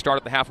have a restart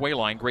at the halfway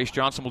line. Grace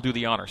Johnson will do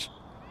the honors.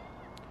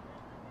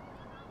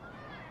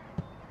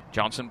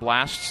 Johnson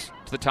blasts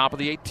to the top of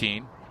the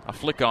 18. A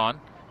flick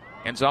on.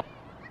 Ends up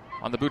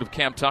on the boot of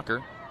Cam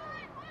Tucker.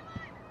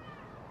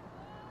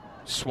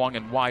 Swung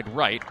in wide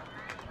right.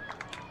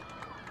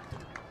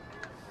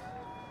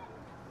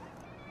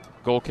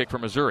 Goal kick for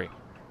Missouri.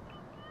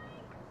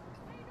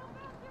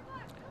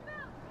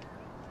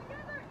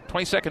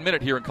 22nd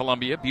minute here in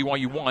Columbia.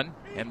 BYU 1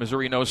 and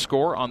Missouri no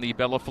score on the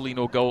Bella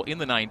Foligno goal in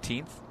the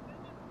 19th.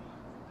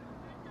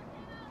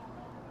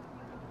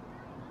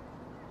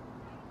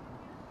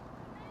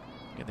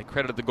 And they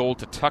credited the goal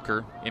to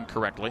Tucker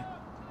incorrectly.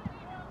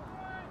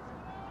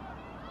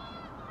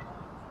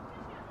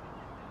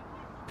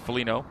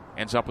 Foligno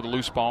ends up with a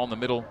loose ball in the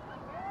middle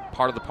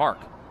part of the park.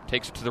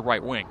 Takes it to the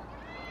right wing.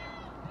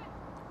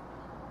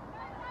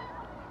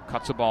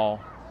 Cuts a ball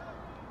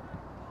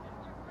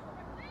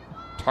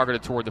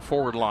targeted toward the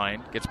forward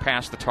line. Gets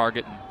past the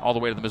target and all the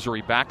way to the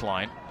Missouri back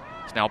line.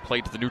 It's now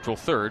played to the neutral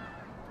third.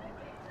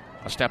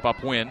 A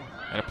step-up win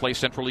and a play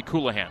centrally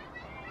Coulihan.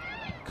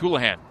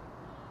 Coulihan,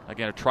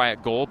 again, a try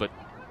at goal, but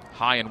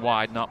high and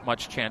wide. Not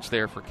much chance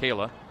there for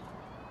Kayla.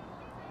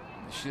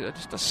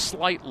 Just a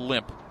slight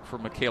limp for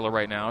Michaela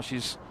right now.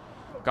 She's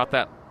got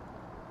that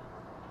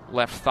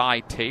left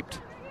thigh taped,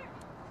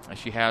 as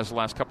she has the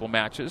last couple of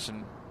matches,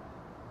 and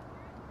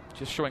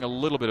just showing a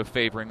little bit of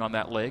favoring on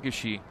that leg as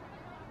she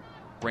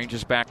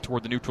ranges back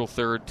toward the neutral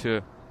third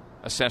to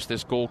assess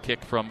this goal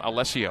kick from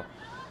Alessio.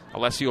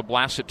 Alessio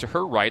blasts it to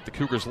her right, the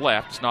Cougars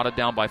left. It's knotted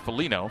down by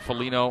Foligno.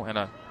 Foligno and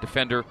a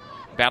defender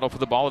battle for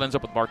the ball. It ends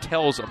up with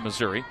Bartels of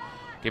Missouri.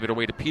 Give it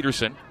away to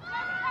Peterson.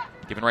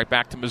 Given right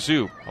back to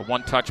Mizzou. A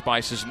one-touch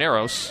by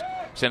Cisneros.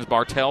 Sends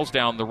Bartels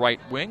down the right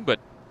wing, but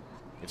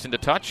it's into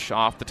touch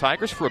off the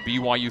Tigers for a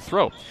BYU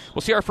throw.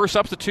 We'll see our first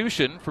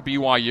substitution for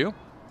BYU.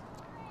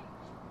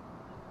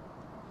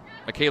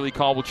 McKaylee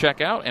Call will check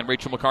out, and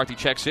Rachel McCarthy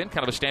checks in.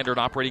 Kind of a standard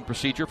operating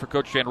procedure for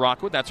Coach Jen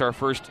Rockwood. That's our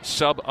first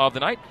sub of the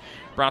night.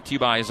 Brought to you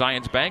by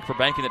Zions Bank, for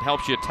banking that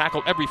helps you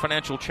tackle every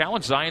financial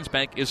challenge. Zions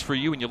Bank is for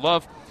you, and you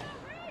love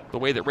the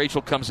way that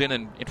Rachel comes in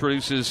and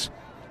introduces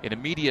an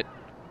immediate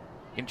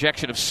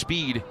injection of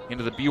speed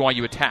into the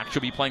BYU attack.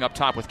 She'll be playing up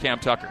top with Cam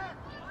Tucker.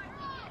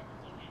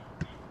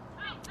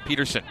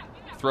 Peterson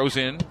throws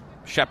in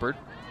Shepard.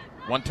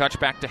 One touch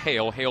back to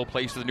Hale. Hale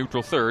plays to the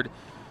neutral third.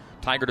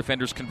 Tiger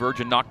defenders converge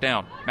and knock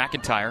down.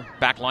 McIntyre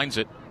backlines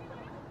it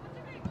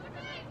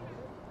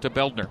to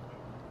Beldner.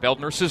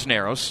 Beldner,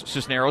 Cisneros.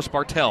 Cisneros,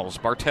 Bartels.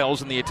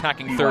 Bartels in the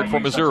attacking third for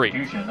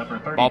Missouri.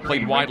 Ball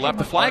played wide left.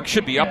 The flag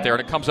should be up there,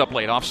 and it comes up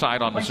late.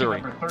 Offside on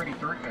Missouri.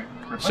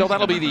 So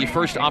that'll be the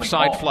first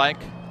offside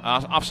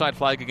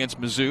flag against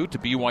Mizzou to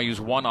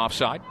BYU's 1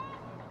 offside.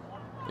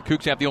 The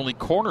Cougs have the only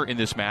corner in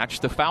this match.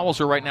 The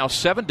fouls are right now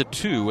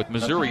 7-2 with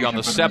Missouri on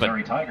the 7.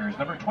 Missouri Tigers,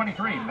 number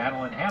 23,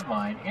 Madeline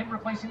Hamline, in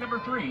replacing number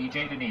 3,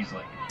 Jaden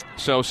Easley.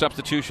 So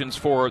substitutions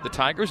for the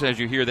Tigers, as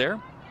you hear there.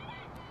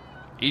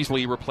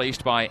 Easley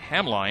replaced by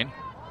Hamline.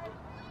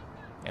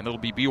 And it'll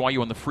be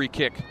BYU on the free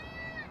kick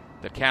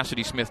that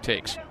Cassidy Smith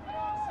takes.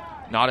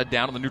 Knotted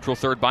down in the neutral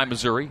third by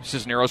Missouri.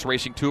 Cisneros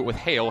racing to it with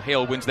Hale.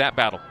 Hale wins that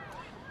battle.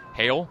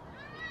 Hale,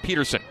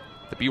 Peterson.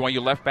 The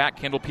BYU left back,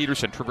 Kendall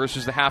Peterson,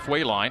 traverses the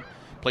halfway line.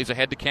 Plays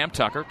ahead to Cam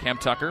Tucker. Cam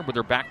Tucker with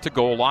her back to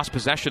goal, lost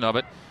possession of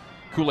it.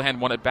 Coulihan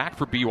won it back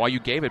for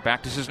BYU, gave it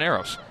back to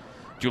Cisneros.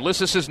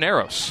 Julissa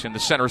Cisneros in the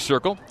center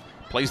circle.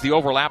 Plays the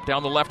overlap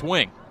down the left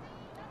wing.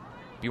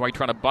 BYU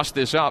trying to bust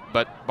this up,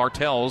 but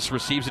Bartels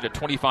receives it at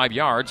 25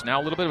 yards. Now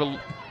a little bit of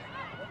a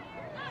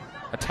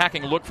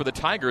attacking look for the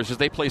Tigers as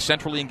they play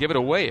centrally and give it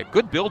away. A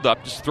good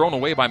build-up, just thrown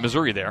away by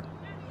Missouri there.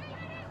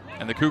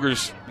 And the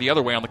Cougars the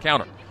other way on the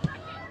counter.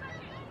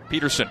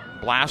 Peterson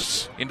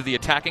blasts into the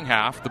attacking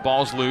half. The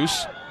ball's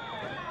loose.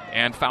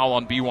 And foul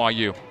on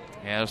BYU.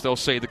 As they'll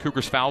say, the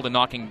Cougars fouled in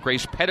knocking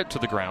Grace Pettit to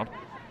the ground.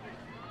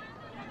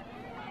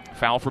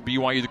 Foul for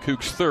BYU, the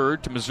Cougs'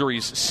 3rd to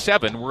Missouri's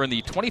 7. We're in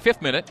the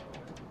 25th minute.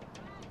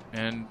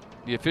 And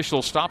the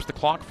official stops the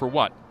clock for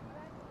what?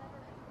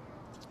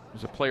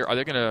 There's a player. Are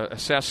they going to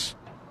assess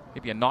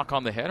maybe a knock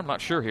on the head? I'm not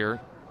sure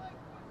here.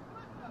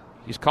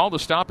 He's called a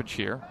stoppage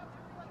here.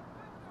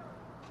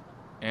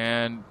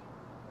 And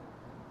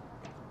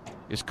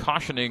is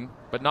cautioning,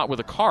 but not with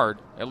a card,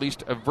 at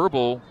least a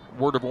verbal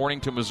word of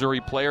warning to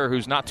Missouri player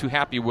who's not too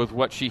happy with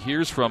what she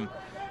hears from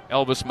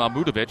Elvis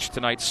Mahmutovic,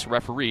 tonight's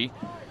referee.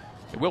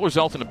 It will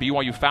result in a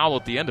BYU foul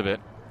at the end of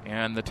it,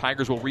 and the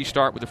Tigers will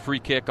restart with a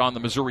free kick on the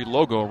Missouri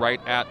logo right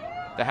at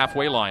the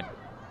halfway line.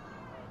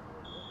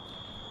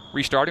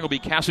 Restarting will be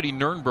Cassidy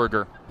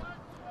Nurnberger.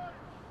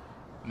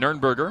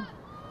 Nurnberger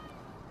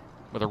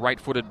with a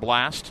right-footed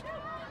blast.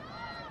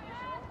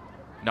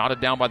 Knotted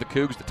down by the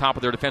Cougs at the top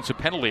of their defensive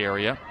penalty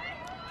area.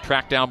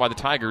 Tracked down by the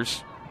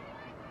Tigers.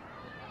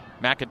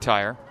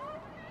 McIntyre.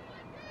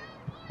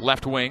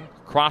 Left wing.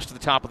 Cross to the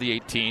top of the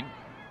 18.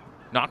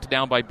 Knocked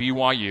down by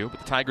BYU, but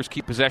the Tigers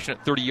keep possession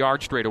at 30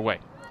 yards straight away.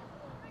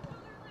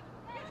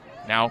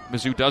 Now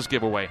Mizzou does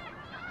give away.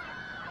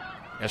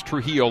 As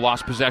Trujillo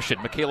lost possession.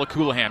 Michaela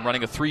Coulihan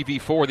running a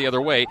 3v4 the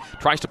other way.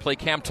 Tries to play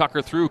Cam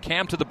Tucker through.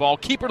 Cam to the ball.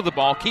 Keeper to the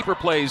ball. Keeper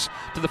plays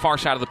to the far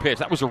side of the pitch.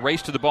 That was a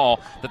race to the ball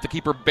that the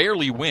keeper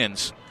barely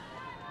wins.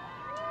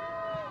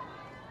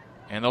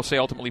 And they'll say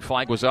ultimately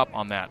flag was up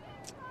on that.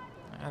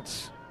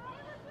 That's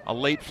a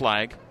late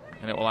flag,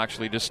 and it will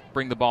actually just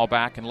bring the ball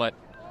back and let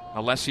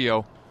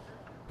Alessio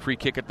free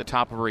kick at the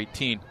top of her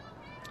 18.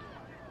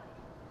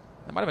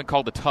 That might have been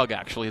called a tug,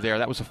 actually, there.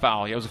 That was a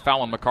foul. Yeah, it was a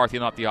foul on McCarthy,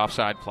 not the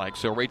offside flag.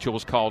 So Rachel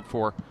was called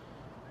for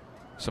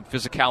some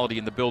physicality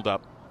in the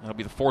buildup. That'll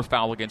be the 4th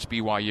foul against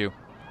BYU.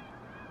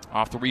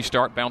 Off the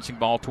restart, bouncing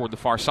ball toward the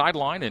far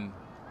sideline and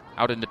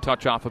out into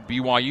touch off of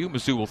BYU.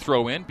 Mizzou will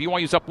throw in.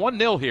 BYU's up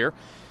 1-0 here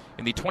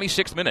in the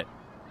 26th minute.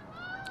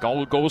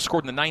 Goal was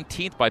scored in the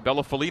 19th by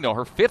Bella Folino.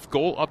 Her 5th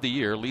goal of the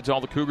year, leads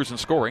all the Cougars in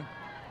scoring.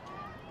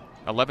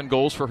 11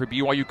 goals for her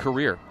BYU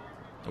career.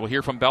 We'll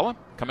hear from Bella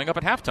coming up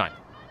at halftime.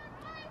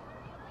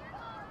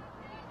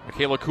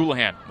 Michaela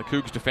Coulihan, the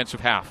Cougs' defensive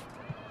half.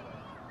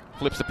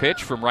 Flips the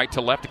pitch from right to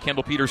left to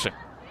Kendall Peterson.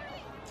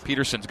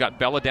 Peterson's got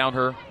Bella down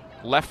her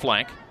left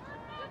flank.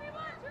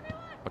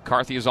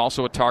 McCarthy is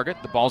also a target.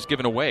 The ball's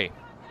given away.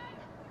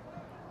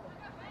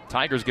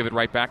 Tigers give it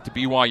right back to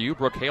BYU.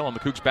 Brooke Hale on the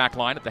Cougs' back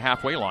line at the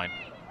halfway line.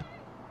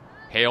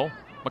 Hale,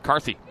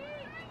 McCarthy.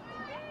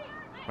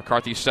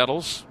 McCarthy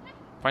settles,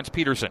 finds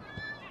Peterson.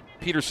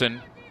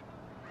 Peterson,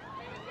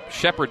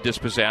 Shepard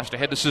dispossessed,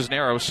 ahead to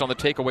Cisneros on the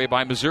takeaway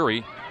by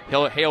Missouri.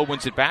 Hale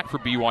wins it back for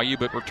BYU,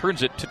 but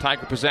returns it to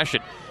Tiger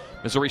possession.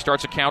 Missouri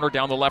starts a counter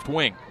down the left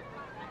wing.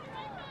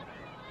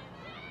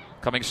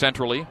 Coming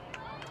centrally.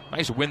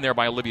 Nice win there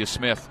by Olivia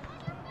Smith.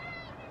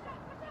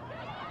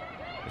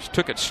 Just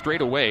took it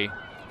straight away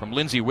from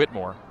Lindsay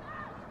Whitmore.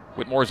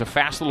 Whitmore is a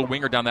fast little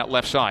winger down that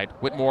left side.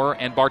 Whitmore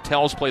and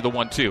Bartels play the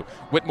 1-2.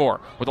 Whitmore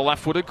with a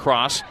left-footed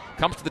cross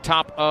comes to the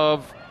top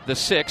of the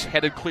 6,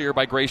 headed clear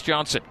by Grace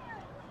Johnson.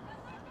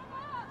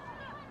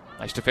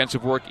 Nice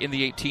defensive work in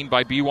the 18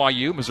 by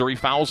BYU. Missouri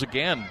fouls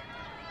again.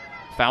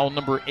 Foul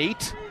number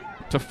 8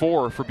 to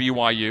 4 for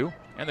BYU.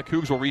 And the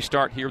Cougs will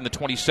restart here in the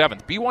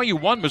 27th. BYU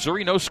 1,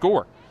 Missouri no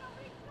score.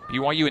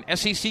 BYU in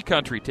SEC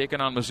country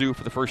taking on Mizzou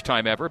for the first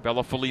time ever.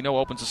 Bella Folino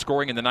opens the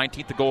scoring in the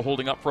 19th, the goal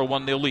holding up for a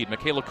 1-0 lead.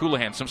 Michaela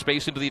Coulihan, some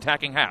space into the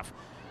attacking half.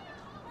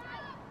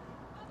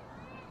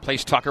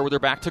 Plays Tucker with her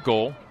back to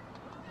goal.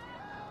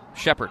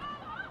 Shepard.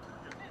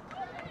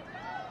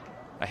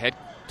 Ahead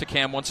to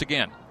Cam once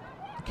again.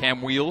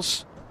 Cam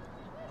wheels.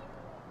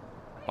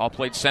 Ball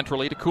played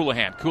centrally to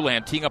Coulihan.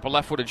 Coulihan teeing up a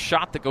left-footed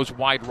shot that goes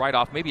wide right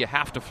off, maybe a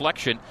half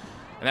deflection.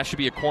 And that should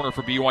be a corner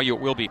for BYU. It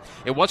will be.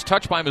 It was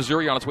touched by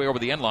Missouri on its way over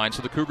the end line,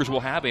 so the Cougars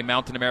will have a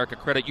Mountain America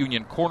Credit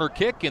Union corner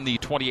kick in the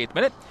 28th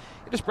minute.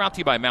 It is brought to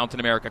you by Mountain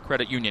America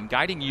Credit Union,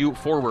 guiding you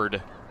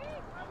forward.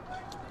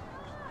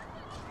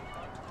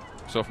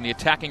 So from the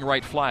attacking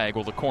right flag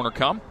will the corner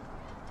come.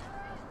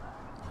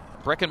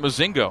 Brecken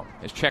Mozingo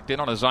is checked in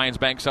on a Zions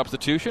Bank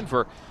substitution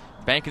for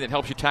banking that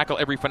helps you tackle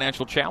every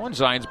financial challenge.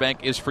 Zions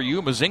Bank is for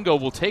you.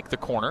 Mozingo will take the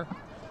corner.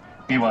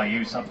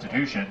 BYU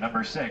substitution,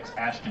 number 6,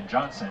 Ashton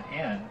Johnson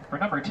in. For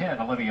number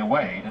 10, Olivia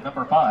Wade. And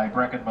number 5,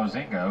 Brecken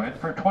Mozingo. And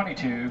for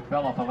 22,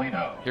 Bella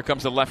Folino. Here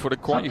comes the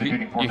left-footed corner.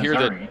 You hear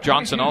that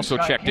Johnson also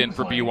checked in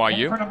for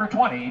BYU. And for number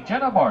 20,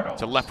 Jenna Bartles.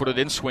 It's a left-footed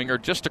in-swinger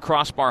just to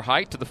crossbar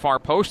height to the far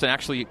post and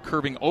actually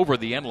curving over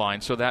the end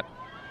line. So that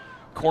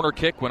corner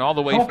kick went all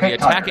the way from the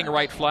attacking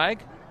right flag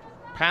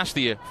past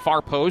the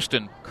far post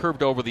and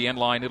curved over the end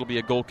line. It'll be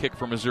a goal kick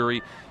for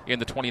Missouri in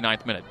the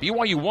 29th minute.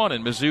 BYU 1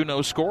 and Mizzou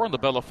no score on the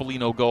Bella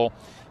Folino goal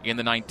in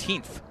the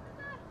 19th.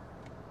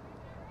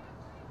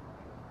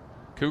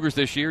 Cougars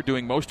this year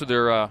doing most of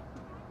their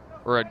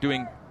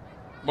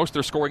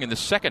scoring in the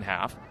second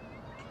half.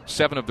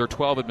 7 of their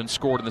 12 had been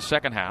scored in the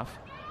second half.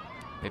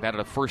 They've added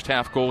a first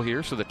half goal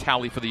here, so the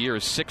tally for the year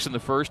is 6 in the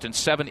first and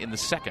 7 in the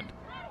second.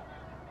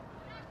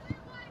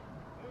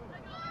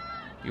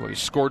 BYU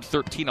scored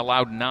 13,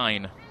 allowed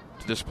 9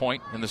 to this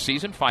point in the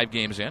season, 5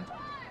 games in.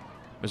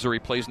 Missouri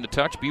plays in the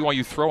touch.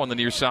 BYU throw on the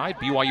near side.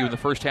 BYU in the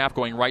first half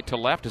going right to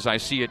left as I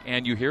see it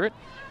and you hear it.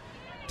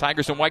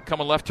 Tigers and white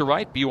coming left to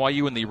right.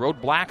 BYU in the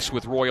road blacks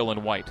with royal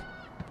and white.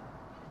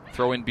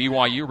 Throw in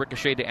BYU,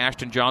 ricochet to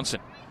Ashton Johnson.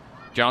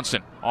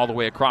 Johnson all the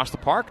way across the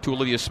park to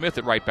Olivia Smith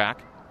at right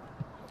back.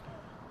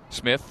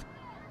 Smith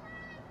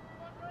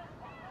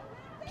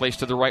plays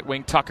to the right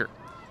wing, Tucker.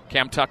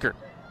 Cam Tucker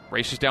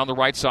races down the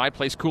right side,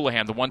 plays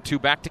Coulihan. The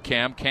 1-2 back to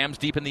Cam. Cam's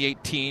deep in the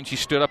 18. She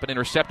stood up and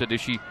intercepted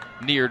as she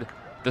neared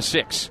the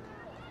 6.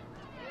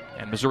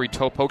 And Missouri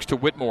toe pokes to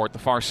Whitmore at the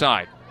far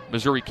side.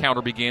 Missouri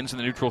counter begins in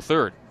the neutral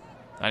third.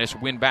 Nice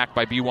win back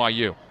by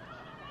BYU.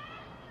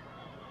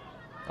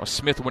 Now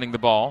Smith winning the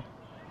ball.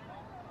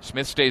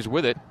 Smith stays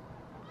with it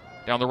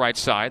down the right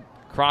side.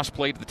 Cross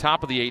play to the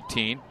top of the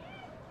 18.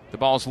 The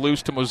ball's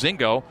loose to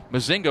Mozingo.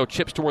 Mozingo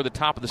chips toward the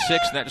top of the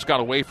 6, and that just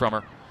got away from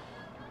her.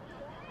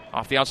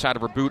 Off the outside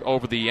of her boot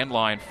over the end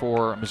line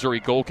for Missouri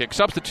goal kick.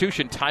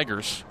 Substitution,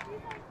 Tigers.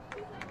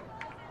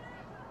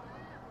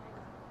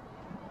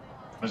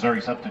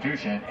 Missouri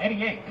substitution,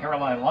 88,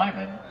 Caroline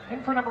Lyman.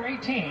 In for number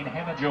 18,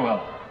 Hannah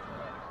Joella.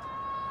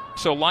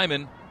 So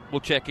Lyman will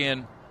check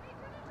in,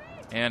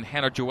 and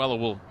Hannah Joella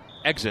will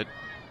exit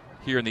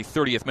here in the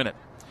 30th minute.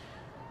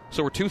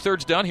 So we're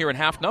 2/3 done here in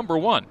half number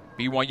 1.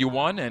 BYU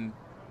 1 and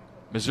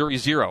Missouri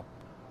 0.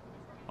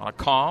 On a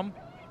calm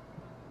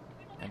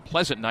and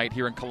pleasant night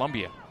here in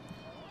Columbia.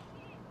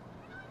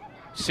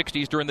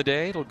 60s during the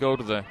day. It'll go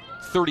to the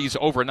 30s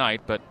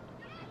overnight, but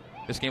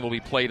this game will be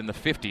played in the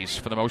 50s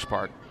for the most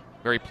part.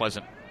 Very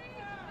pleasant.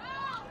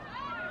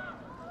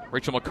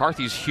 Rachel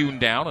McCarthy's hewn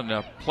down and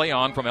a play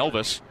on from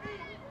Elvis.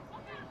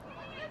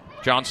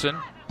 Johnson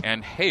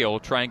and Hale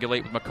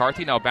triangulate with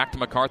McCarthy. Now back to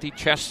McCarthy.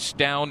 Chests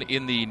down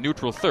in the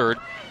neutral third.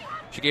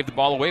 She gave the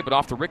ball away, but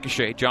off the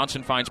ricochet.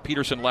 Johnson finds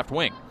Peterson left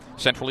wing.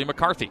 Centrally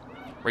McCarthy.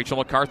 Rachel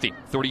McCarthy,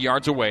 30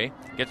 yards away,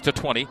 gets to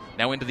 20,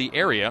 now into the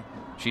area.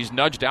 She's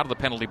nudged out of the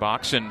penalty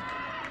box, and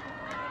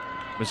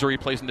Missouri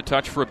plays into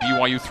touch for a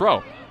BYU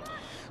throw.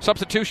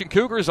 Substitution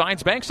Cougars,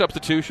 Zions Bank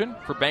substitution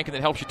for banking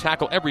that helps you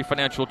tackle every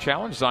financial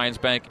challenge. Zions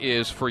Bank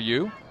is for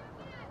you.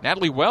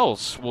 Natalie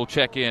Wells will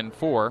check in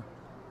for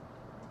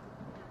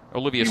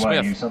Olivia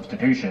BYU Smith.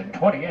 Substitution,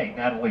 28,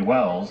 Natalie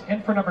Wells.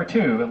 In for number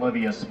 2,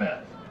 Olivia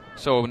Smith.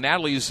 So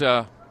Natalie's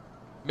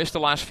missed the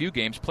last few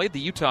games, played the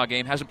Utah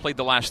game, hasn't played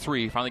the last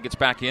 3, finally gets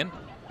back in.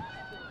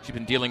 She's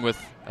been dealing with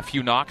a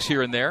few knocks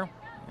here and there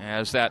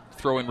as that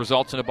throw-in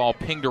results in a ball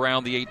pinged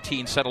around the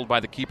 18, settled by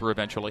the keeper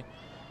eventually.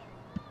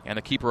 And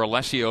the keeper,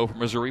 Alessio from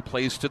Missouri,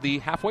 plays to the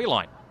halfway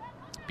line.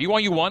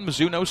 BYU 1,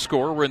 Mizzou no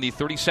score. We're in the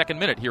 32nd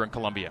minute here in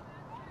Columbia.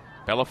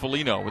 Bella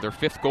Folino with her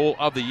 5th goal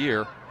of the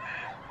year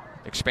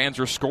expands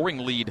her scoring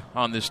lead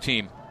on this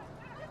team.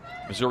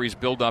 Missouri's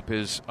buildup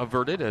is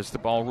averted as the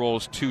ball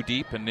rolls too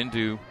deep and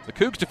into the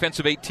Cougs'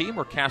 defensive 8 team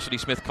where Cassidy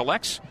Smith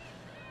collects.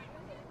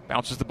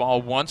 Bounces the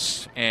ball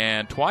once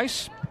and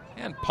twice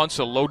and punts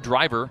a low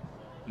driver,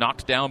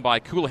 knocked down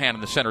by Coulihan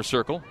in the center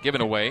circle, given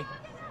away.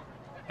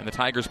 And the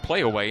Tigers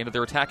play away into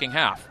their attacking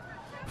half.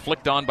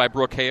 Flicked on by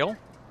Brooke Hale.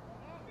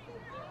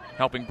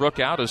 Helping Brooke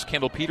out is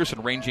Kendall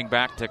Peterson ranging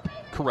back to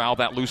corral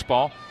that loose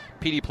ball.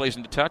 Petey plays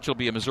into touch. It'll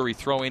be a Missouri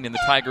throw-in the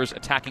Tigers'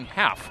 attacking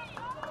half.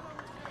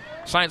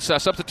 Science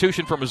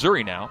substitution for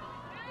Missouri now.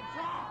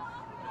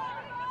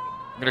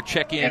 I'm going to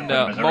check in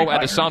Mo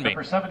Adesanmi.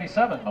 Number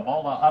 77,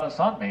 Momola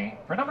Adesanmi.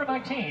 For number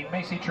 19,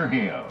 Macy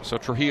Trujillo. So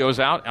Trujillo's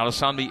out.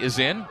 Adesanmi is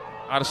in.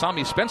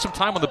 Adesanmi spent some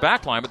time on the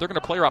back line, but they're going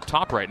to play her up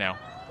top right now.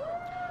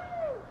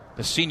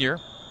 The senior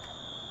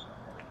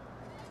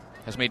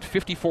has made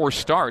 54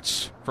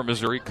 starts for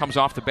Missouri. Comes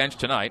off the bench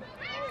tonight.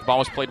 The ball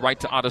was played right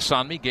to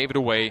Adesanmi. Gave it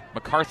away.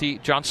 McCarthy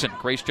Johnson.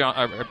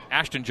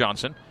 Ashton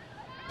Johnson.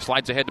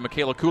 Slides ahead to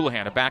Michaela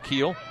Coulihan. A back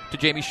heel to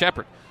Jamie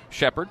Shepard.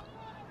 Shepard.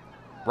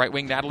 Right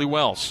wing Natalie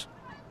Wells.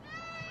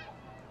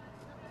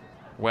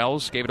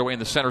 Wells gave it away in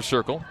the center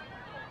circle.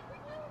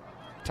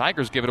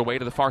 Tigers give it away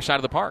to the far side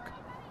of the park.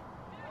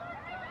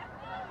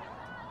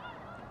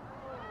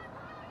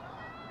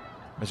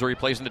 Missouri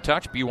plays into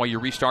touch.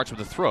 BYU restarts with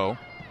a throw.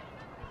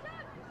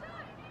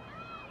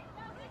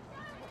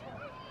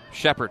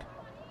 Shepard.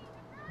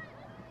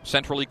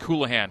 Centrally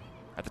Coulihan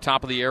at the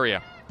top of the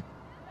area.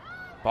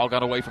 Ball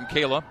got away from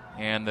Kayla,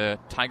 and the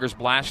Tigers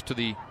blast to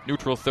the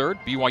neutral third.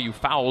 BYU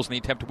fouls in the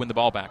attempt to win the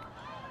ball back.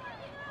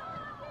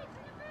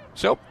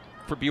 So,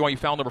 for BYU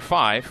foul number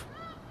 5,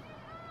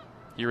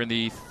 here in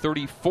the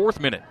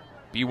 34th minute,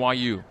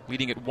 BYU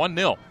leading at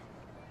 1-0.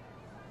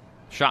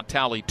 Shot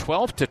tally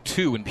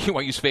 12-2 in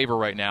BYU's favor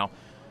right now.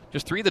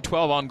 Just 3 of the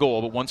 12 on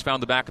goal, but one's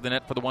found the back of the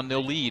net for the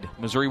 1-0 lead.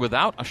 Missouri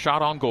without a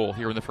shot on goal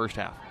here in the first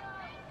half.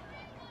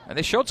 And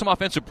they showed some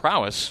offensive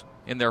prowess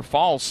in their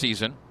fall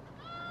season.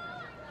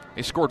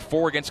 They scored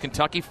 4 against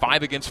Kentucky,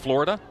 5 against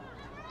Florida.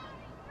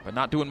 But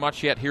not doing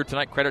much yet here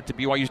tonight. Credit to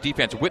BYU's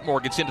defense. Whitmore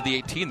gets into the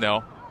 18,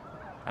 though.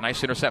 A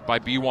nice intercept by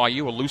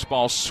BYU. A loose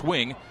ball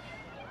swing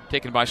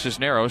taken by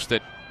Cisneros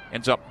that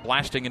ends up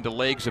blasting into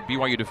legs of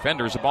BYU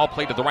defenders. The ball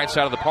played to the right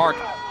side of the park.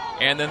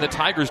 And then the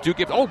Tigers do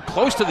give,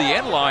 close to the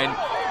end line.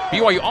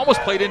 BYU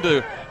almost played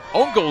into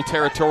own goal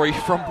territory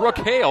from Brooke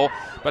Hale,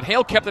 but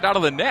Hale kept it out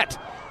of the net.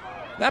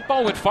 That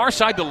ball went far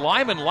side to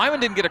Lyman. Lyman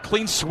didn't get a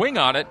clean swing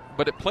on it,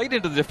 but it played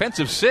into the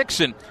defensive 6,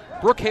 and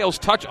Brooke Hale's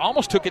touch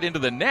almost took it into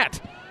the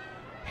net.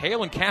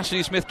 Hale and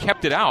Cassidy Smith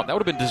kept it out. That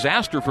would have been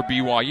disaster for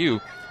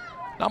BYU.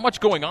 Not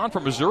much going on for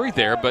Missouri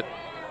there, but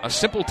a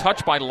simple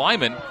touch by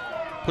Lyman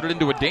put it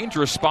into a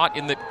dangerous spot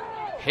in that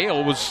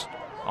Hale was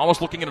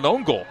almost looking at an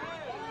own goal.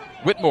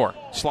 Whitmore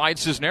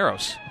slides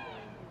Cisneros.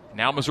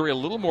 Now Missouri a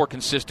little more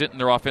consistent in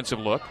their offensive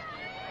look.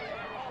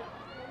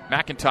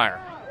 McIntyre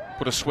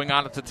put a swing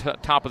on at the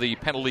top of the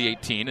penalty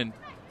 18, and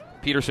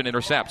Peterson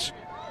intercepts.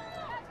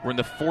 We're in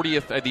the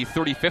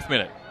 35th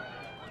minute.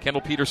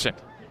 Kendall Peterson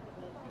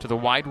to the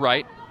wide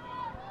right.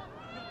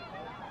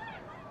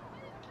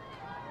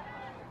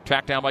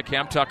 Tracked down by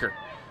Cam Tucker.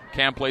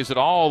 Cam plays it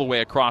all the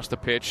way across the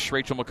pitch.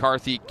 Rachel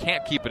McCarthy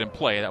can't keep it in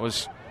play. That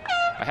was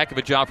a heck of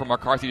a job for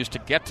McCarthy just to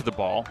get to the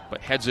ball,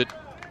 but heads it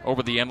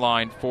over the end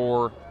line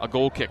for a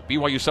goal kick.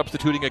 BYU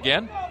substituting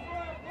again.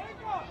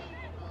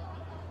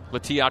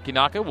 Latia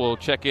Akinaka will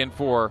check in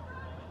for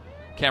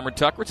Cameron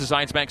Tucker. It's a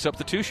Zions Bank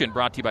substitution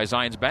brought to you by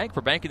Zions Bank,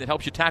 for banking that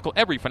helps you tackle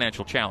every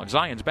financial challenge.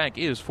 Zions Bank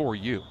is for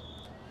you.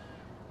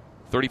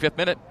 35th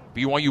minute,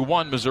 BYU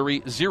 1,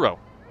 Missouri 0.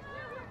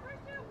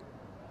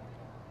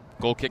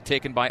 Goal kick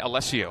taken by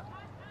Alessio.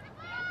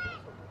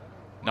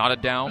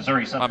 Knotted down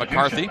Missouri by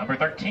McCarthy. Number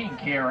 13,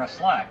 Kiara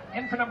Slack.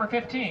 In for number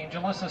 15,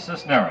 Jalissa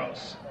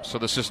Cisneros. So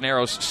the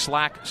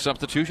Cisneros-Slack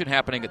substitution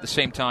happening at the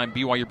same time.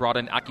 BYU brought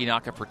in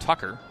Akinaka for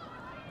Tucker.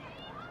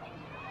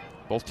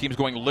 Both teams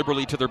going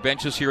liberally to their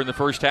benches here in the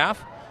first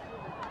half.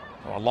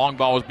 A long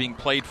ball was being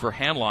played for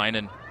Hanline,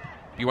 and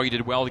BYU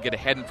did well to get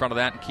ahead in front of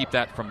that and keep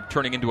that from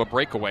turning into a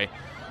breakaway.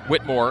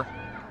 Whitmore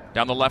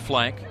down the left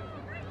flank.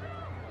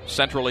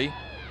 Centrally.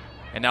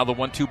 And now the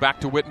 1-2 back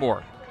to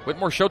Whitmore.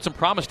 Whitmore showed some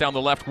promise down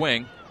the left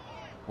wing.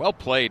 Well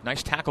played.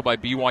 Nice tackle by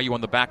BYU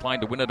on the back line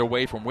to win it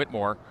away from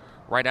Whitmore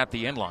right at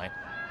the end line.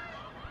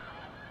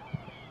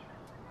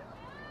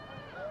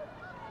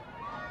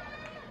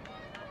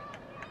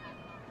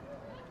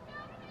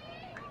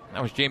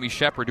 That was Jamie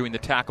Shepard doing the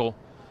tackle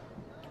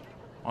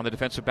on the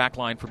defensive back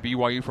line for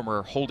BYU from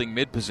her holding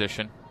mid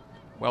position.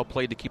 Well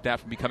played to keep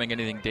that from becoming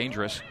anything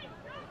dangerous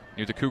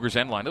near the Cougars'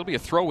 end line. It'll be a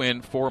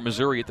throw-in for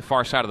Missouri at the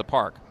far side of the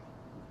park.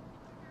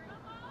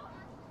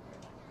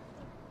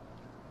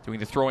 Doing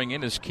the throwing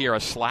in is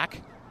Kiara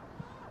Slack.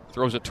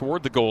 Throws it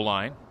toward the goal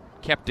line.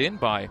 Kept in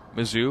by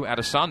Mizzou.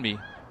 Adesanmi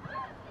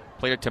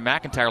played it to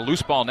McIntyre.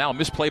 Loose ball now.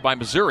 Misplay by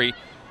Missouri.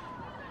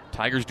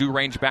 Tigers do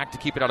range back to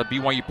keep it out of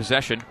BYU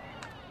possession.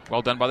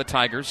 Well done by the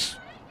Tigers.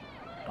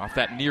 Off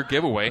that near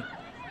giveaway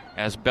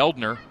as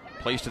Beldner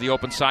plays to the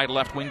open side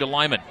left wing to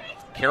Lyman.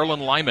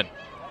 Carolyn Lyman.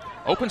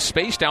 Open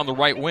space down the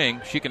right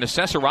wing. She can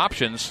assess her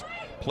options.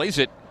 Plays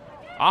it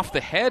off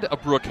the head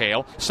of Brooke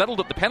Hale. Settled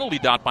at the penalty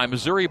dot by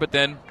Missouri, but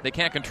then they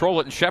can't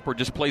control it, and Shepard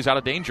just plays out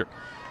of danger.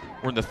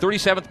 We're in the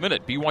 37th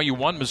minute. BYU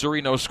 1,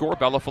 Missouri no score.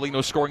 Bella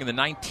Folino scoring in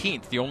the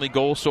 19th. The only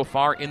goal so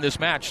far in this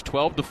match.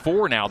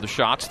 12-4 now the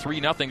shots.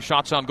 3-0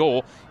 shots on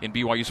goal in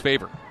BYU's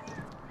favor.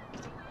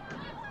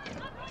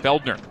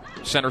 Beldner,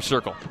 center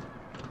circle.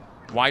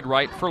 Wide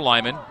right for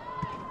Lyman.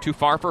 Too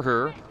far for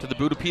her. To the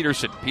boot of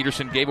Peterson.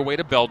 Peterson gave away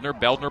to Beldner.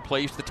 Beldner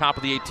plays to the top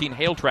of the 18.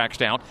 Hale tracks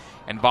down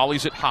and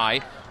volleys it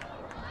high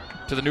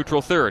to the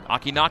neutral third.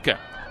 Akinaka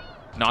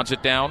nods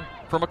it down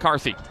for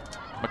McCarthy.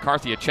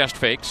 McCarthy, a chest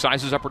fake,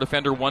 sizes up her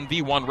defender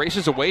 1v1,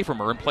 races away from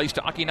her and plays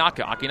to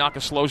Akinaka.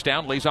 Akinaka slows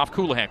down, lays off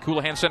Coulihan.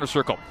 Coulihan center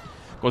circle.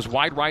 Goes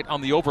wide right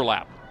on the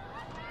overlap.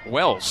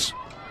 Wells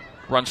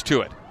runs to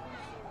it.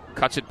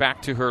 Cuts it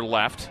back to her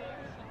left.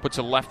 Puts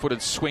a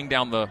left-footed swing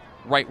down the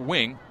right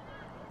wing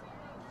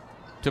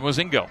to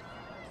Mozingo.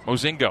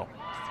 Mozingo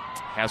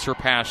has her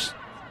pass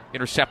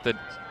intercepted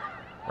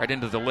right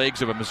into the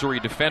legs of a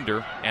Missouri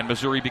defender, and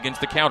Missouri begins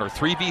to counter.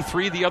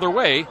 3v3 the other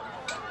way.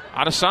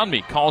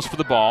 Adesanya calls for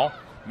the ball,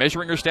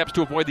 measuring her steps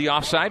to avoid the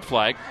offside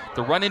flag.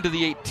 The run into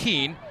the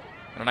 18,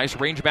 and a nice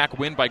range-back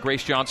win by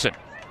Grace Johnson.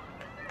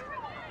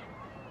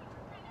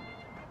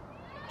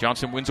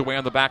 Johnson wins away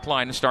on the back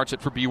line and starts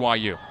it for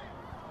BYU.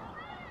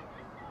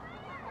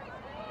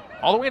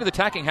 All the way to the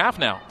attacking half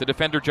now. The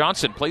defender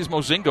Johnson plays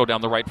Mozingo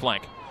down the right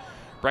flank.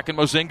 Brecken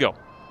Mozingo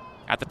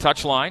at the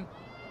touchline.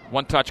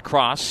 One-touch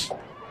cross.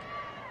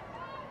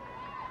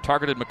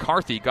 Targeted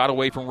McCarthy, got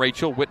away from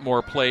Rachel.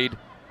 Whitmore played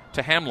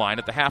to Hamline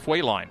at the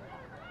halfway line.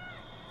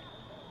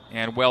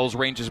 And Wells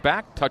ranges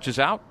back, touches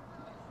out.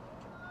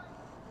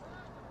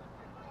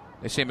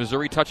 They say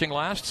Missouri touching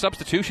last.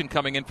 Substitution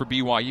coming in for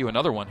BYU,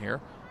 another one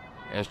here,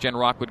 as Jen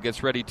Rockwood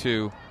gets ready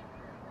to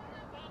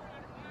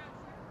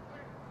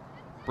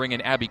bring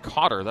in Abby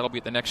Cotter. That'll be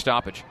at the next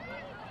stoppage.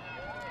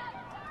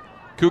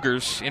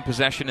 Cougars in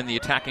possession in the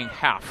attacking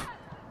half.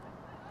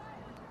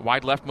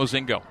 Wide left,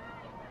 Mozingo.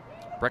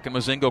 Brecken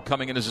Mozingo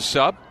coming in as a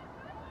sub.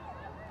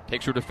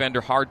 Takes her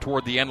defender hard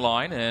toward the end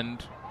line,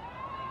 and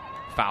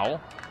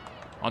foul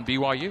on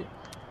BYU.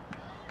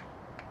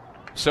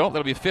 So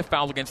that'll be a fifth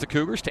foul against the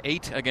Cougars to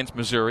 8 against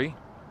Missouri.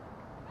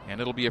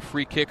 And it'll be a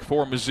free kick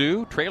for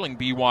Mizzou, trailing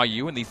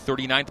BYU in the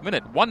 39th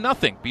minute.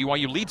 1-0.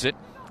 BYU leads it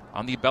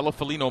on the Bella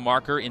Folino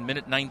marker in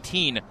minute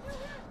 19.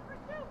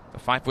 The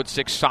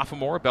 5'6"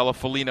 sophomore, Bella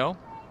Folino,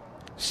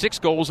 6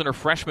 goals in her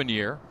freshman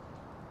year.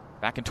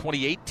 Back in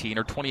 2018,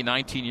 her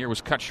 2019 year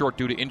was cut short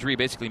due to injury,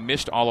 basically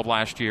missed all of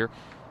last year.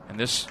 And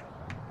this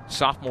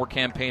sophomore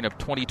campaign of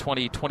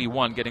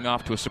 2020-21 getting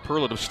off to a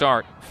superlative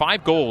start.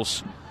 5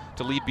 goals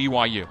to lead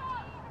BYU.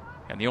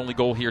 And the only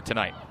goal here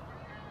tonight.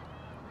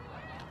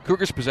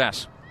 Cougars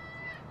possess.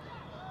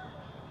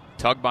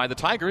 Tugged by the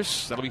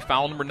Tigers. That'll be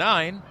foul number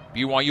 9.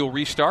 BYU will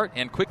restart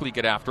and quickly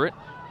get after it.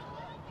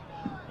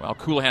 Well,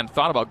 Coulihan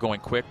thought about going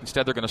quick.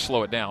 Instead, they're going to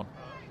slow it down.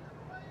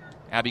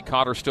 Abby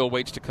Cotter still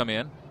waits to come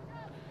in.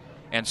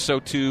 And so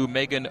too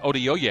Megan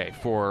Odioye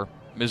for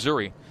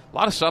Missouri. A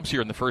lot of subs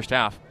here in the first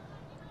half.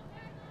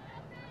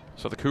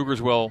 So the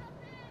Cougars will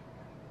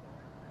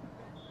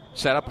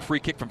set up a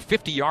free kick from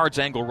 50 yards,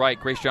 angle right.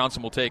 Grace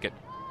Johnson will take it.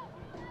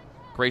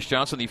 Grace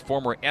Johnson, the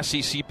former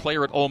SEC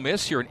player at Ole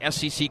Miss here in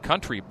SEC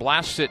country,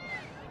 blasts it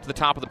to the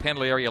top of the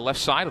penalty area, left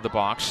side of the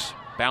box.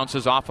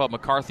 Bounces off of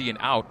McCarthy and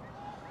out.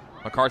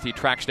 McCarthy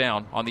tracks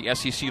down on the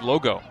SEC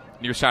logo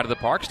near side of the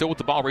park. Still with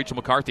the ball, Rachel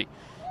McCarthy.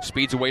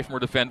 Speeds away from her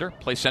defender.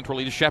 Plays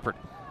centrally to Shepard.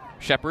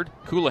 Shepard,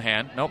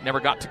 Coulihan. Nope, never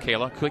got to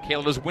Kayla.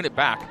 Kayla does win it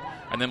back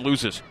and then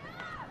loses.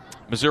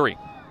 Missouri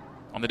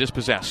on the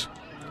dispossess.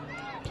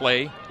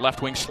 Play,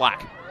 left wing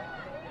slack.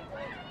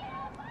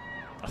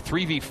 A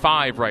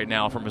 3v5 right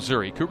now for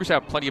Missouri. Cougars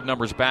have plenty of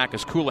numbers back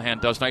as Coulihan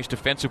does nice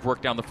defensive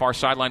work down the far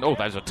sideline. Oh,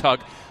 that is a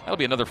tug. That'll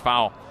be another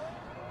foul.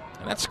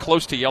 And that's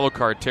close to yellow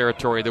card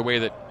territory, the way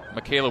that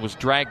Michaela was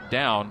dragged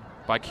down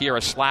by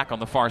Kiera Slack on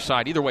the far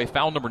side. Either way,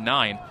 foul number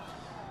 9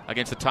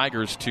 against the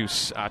Tigers to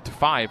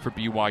 5 for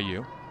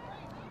BYU.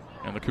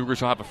 And the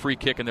Cougars will have a free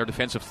kick in their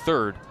defensive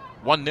third.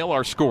 1-0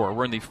 our score.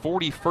 We're in the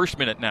 41st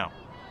minute now.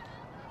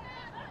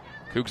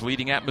 Cougs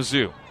leading at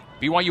Mizzou.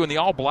 BYU in the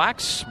all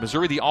blacks,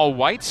 Missouri the all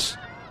whites.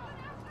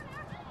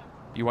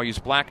 BYU's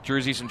black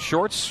jerseys and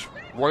shorts,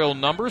 royal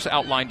numbers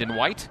outlined in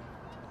white.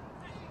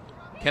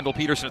 Kendall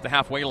Peterson at the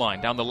halfway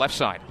line, down the left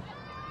side.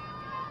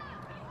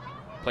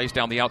 Plays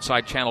down the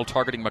outside channel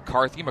targeting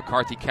McCarthy.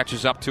 McCarthy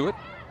catches up to it.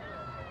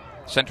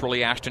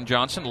 Centrally, Ashton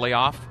Johnson, lay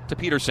off to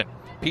Peterson.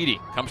 Petey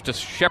comes to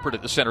Shepard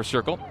at the center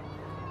circle.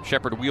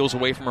 Shepard wheels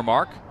away from her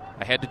mark.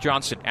 Ahead to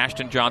Johnson.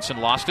 Ashton Johnson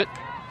lost it.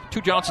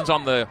 2 Johnsons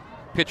on the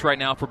pitch right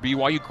now for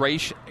BYU,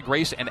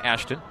 Grace and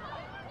Ashton.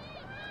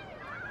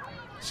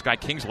 Sky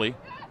Kingsley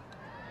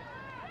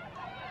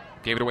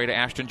gave it away to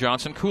Ashton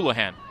Johnson.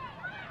 Coulihan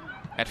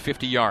at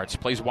 50 yards.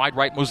 Plays wide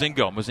right,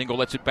 Mozingo. Mozingo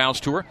lets it bounce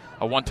to her.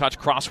 A one-touch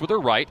cross with her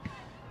right.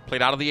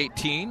 Played out of the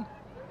 18,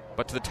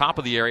 but to the top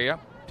of the area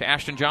to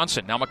Ashton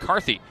Johnson. Now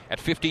McCarthy at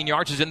 15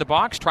 yards is in the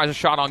box. Tries a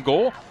shot on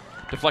goal.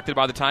 Deflected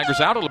by the Tigers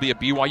out. It'll be a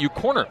BYU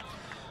corner.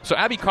 So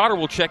Abby Cotter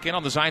will check in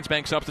on the Zions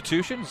Bank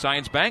substitution.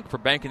 Zions Bank, for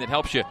banking that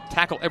helps you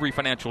tackle every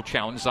financial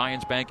challenge,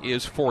 Zions Bank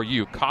is for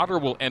you. Cotter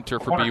will enter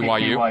for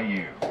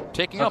BYU.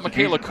 Taking out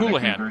Michaela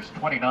Coulihan. Cougars,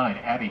 29,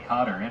 Abby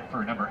Cotter. In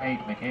for number 8,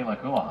 Michaela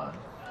Coulihan.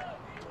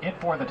 In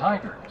for the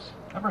Tigers,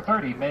 number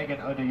 30, Megan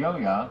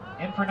Odeyoya.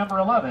 In for number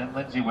 11,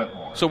 Lindsay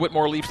Whitmore. So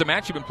Whitmore leaves the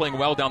match. You've been playing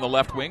well down the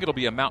left wing. It'll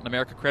be a Mountain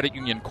America Credit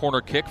Union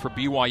corner kick for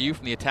BYU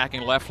from the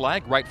attacking left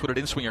flag. Right-footed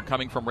in-swinger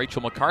coming from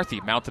Rachel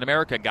McCarthy. Mountain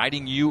America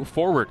guiding you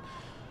forward.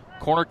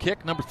 Corner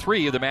kick, number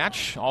 3 of the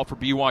match, all for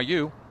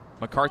BYU.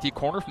 McCarthy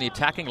corner from the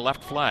attacking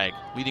left flag,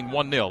 leading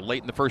 1-0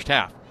 late in the first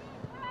half.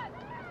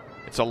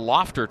 It's a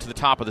lofter to the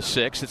top of the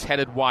 6. It's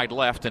headed wide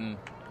left and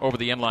over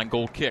the end line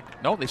goal kick.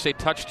 No, they say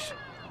touched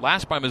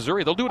last by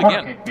Missouri. They'll do it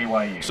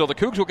again. So the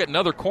Cougs will get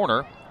another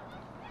corner.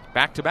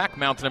 Back-to-back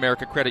Mountain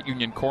America Credit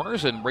Union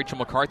corners, and Rachel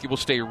McCarthy will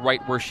stay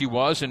right where she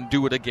was and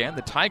do it again.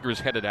 The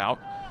Tigers headed out.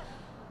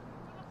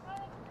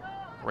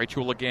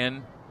 Rachel will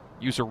again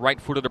use a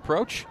right-footed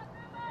approach.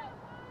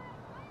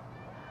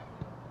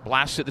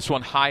 Blasts it this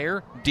one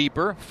higher,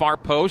 deeper, far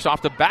post,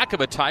 off the back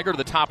of a Tiger to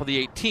the top of the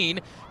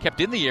 18,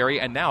 kept in the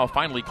area, and now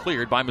finally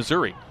cleared by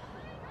Missouri.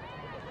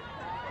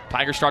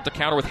 Tigers start to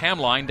counter with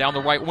Hamline down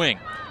the right wing.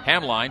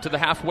 Hamline to the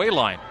halfway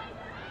line.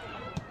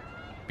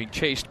 Being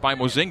chased by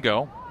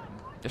Mozingo.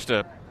 Just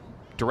a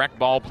direct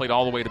ball played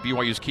all the way to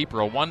BYU's keeper.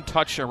 A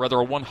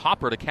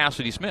one-hopper to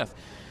Cassidy Smith.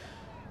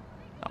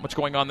 Not much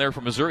going on there for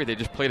Missouri. They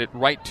just played it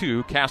right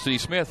to Cassidy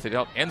Smith. It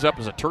ends up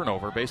as a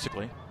turnover,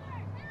 basically.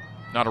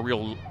 Not a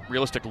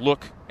realistic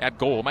look at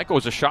goal. It might go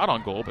as a shot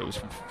on goal, but it was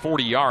from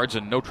 40 yards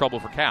and no trouble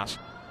for Cass.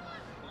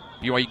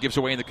 BYU gives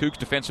away in the Cougs'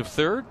 defensive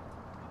third.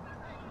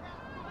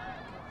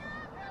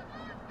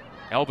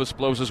 Elvis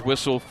blows his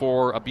whistle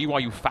for a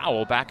BYU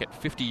foul back at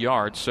 50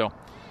 yards. So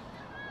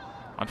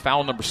on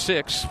foul number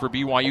 6 for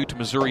BYU to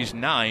Missouri's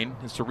 9.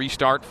 It's a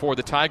restart for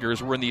the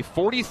Tigers. We're in the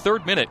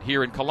 43rd minute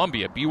here in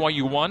Columbia.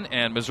 BYU 1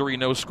 and Missouri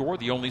no score.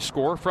 The only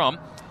score from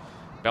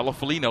Bella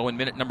Folino in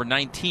minute number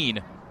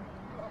 19.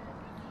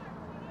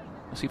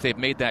 Let's see if they've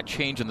made that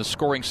change in the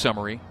scoring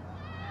summary.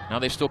 Now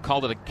they still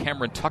called it a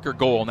Cameron Tucker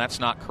goal, and that's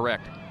not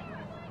correct.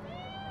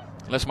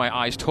 Unless my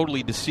eyes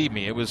totally deceive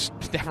me, it was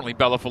definitely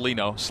Bella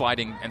Folino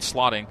sliding and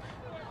slotting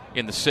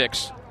in the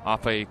 6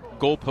 off a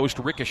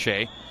goalpost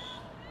ricochet.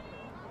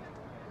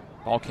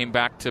 Ball came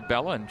back to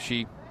Bella, and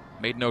she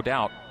made no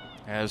doubt.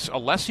 As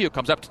Alessio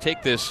comes up to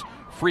take this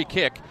free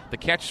kick, the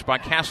catch by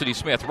Cassidy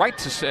Smith, right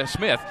to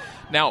Smith.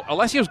 Now,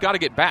 Alessio's got to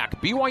get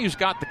back. BYU's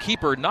got the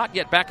keeper not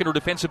yet back in her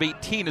defensive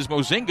 18 as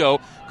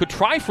Mozingo could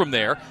try from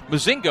there.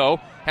 Mozingo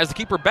has the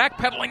keeper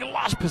backpedaling and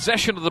lost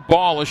possession of the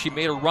ball as she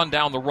made a run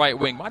down the right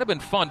wing. Might have been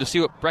fun to see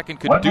what Brecken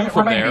could do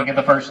from there. In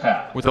the first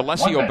half. With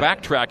Alessio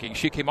backtracking,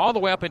 she came all the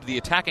way up into the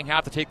attacking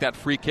half to take that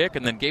free kick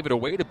and then gave it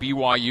away to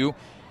BYU.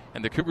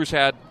 And the Cougars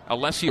had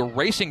Alessio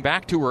racing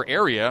back to her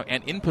area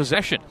and in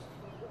possession.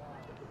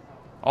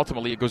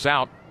 Ultimately, it goes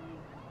out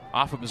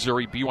off of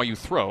Missouri BYU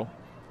throw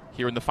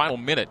here in the final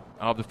minute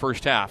of the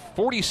first half.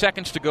 40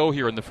 seconds to go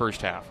here in the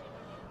first half.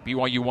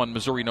 BYU 1,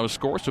 Missouri no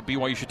score, so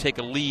BYU should take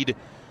a lead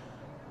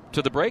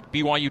to the break.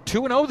 BYU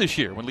 2-0 this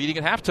year when leading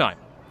at halftime,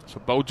 so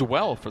bodes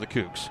well for the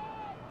Cougs.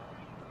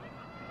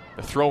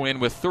 The throw in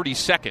with 30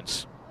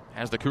 seconds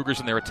as the Cougars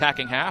in their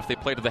attacking half. They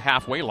play to the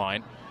halfway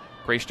line.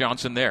 Grace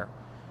Johnson there.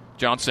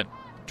 Johnson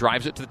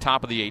drives it to the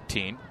top of the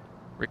 18.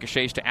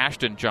 Ricochets to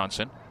Ashton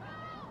Johnson.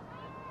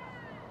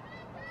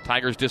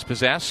 Tigers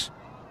dispossess.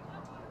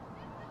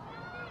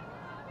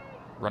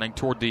 Running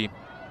toward the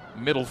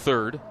middle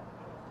third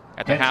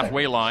at the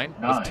halfway line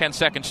with 10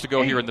 seconds to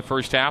go here in the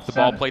first half. The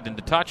ball played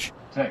into touch.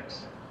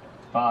 6,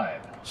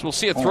 5. So we'll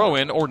see a throw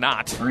in or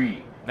not.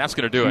 3. That's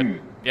going to do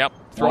it. Yep,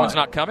 throw-in's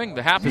not coming.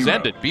 The half is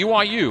ended.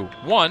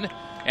 BYU 1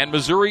 and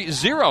Missouri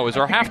 0 is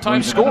our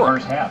halftime score.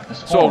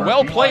 So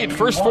well played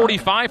first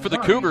 45 for the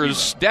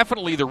Cougars.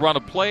 Definitely the run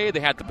of play. They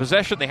had the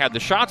possession. They had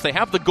the shots. They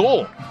have the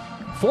goal.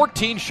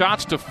 14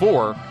 shots to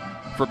 4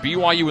 for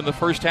BYU in the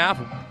first half.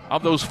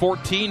 Of those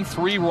 14,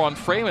 3 were on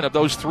frame, and of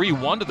those 3,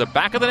 1 to the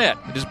back of the net.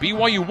 It is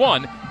BYU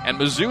 1 and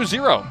Mizzou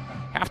 0.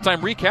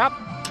 Halftime recap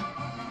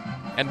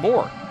and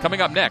more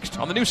coming up next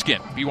on the new Skin,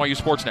 BYU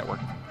Sports Network.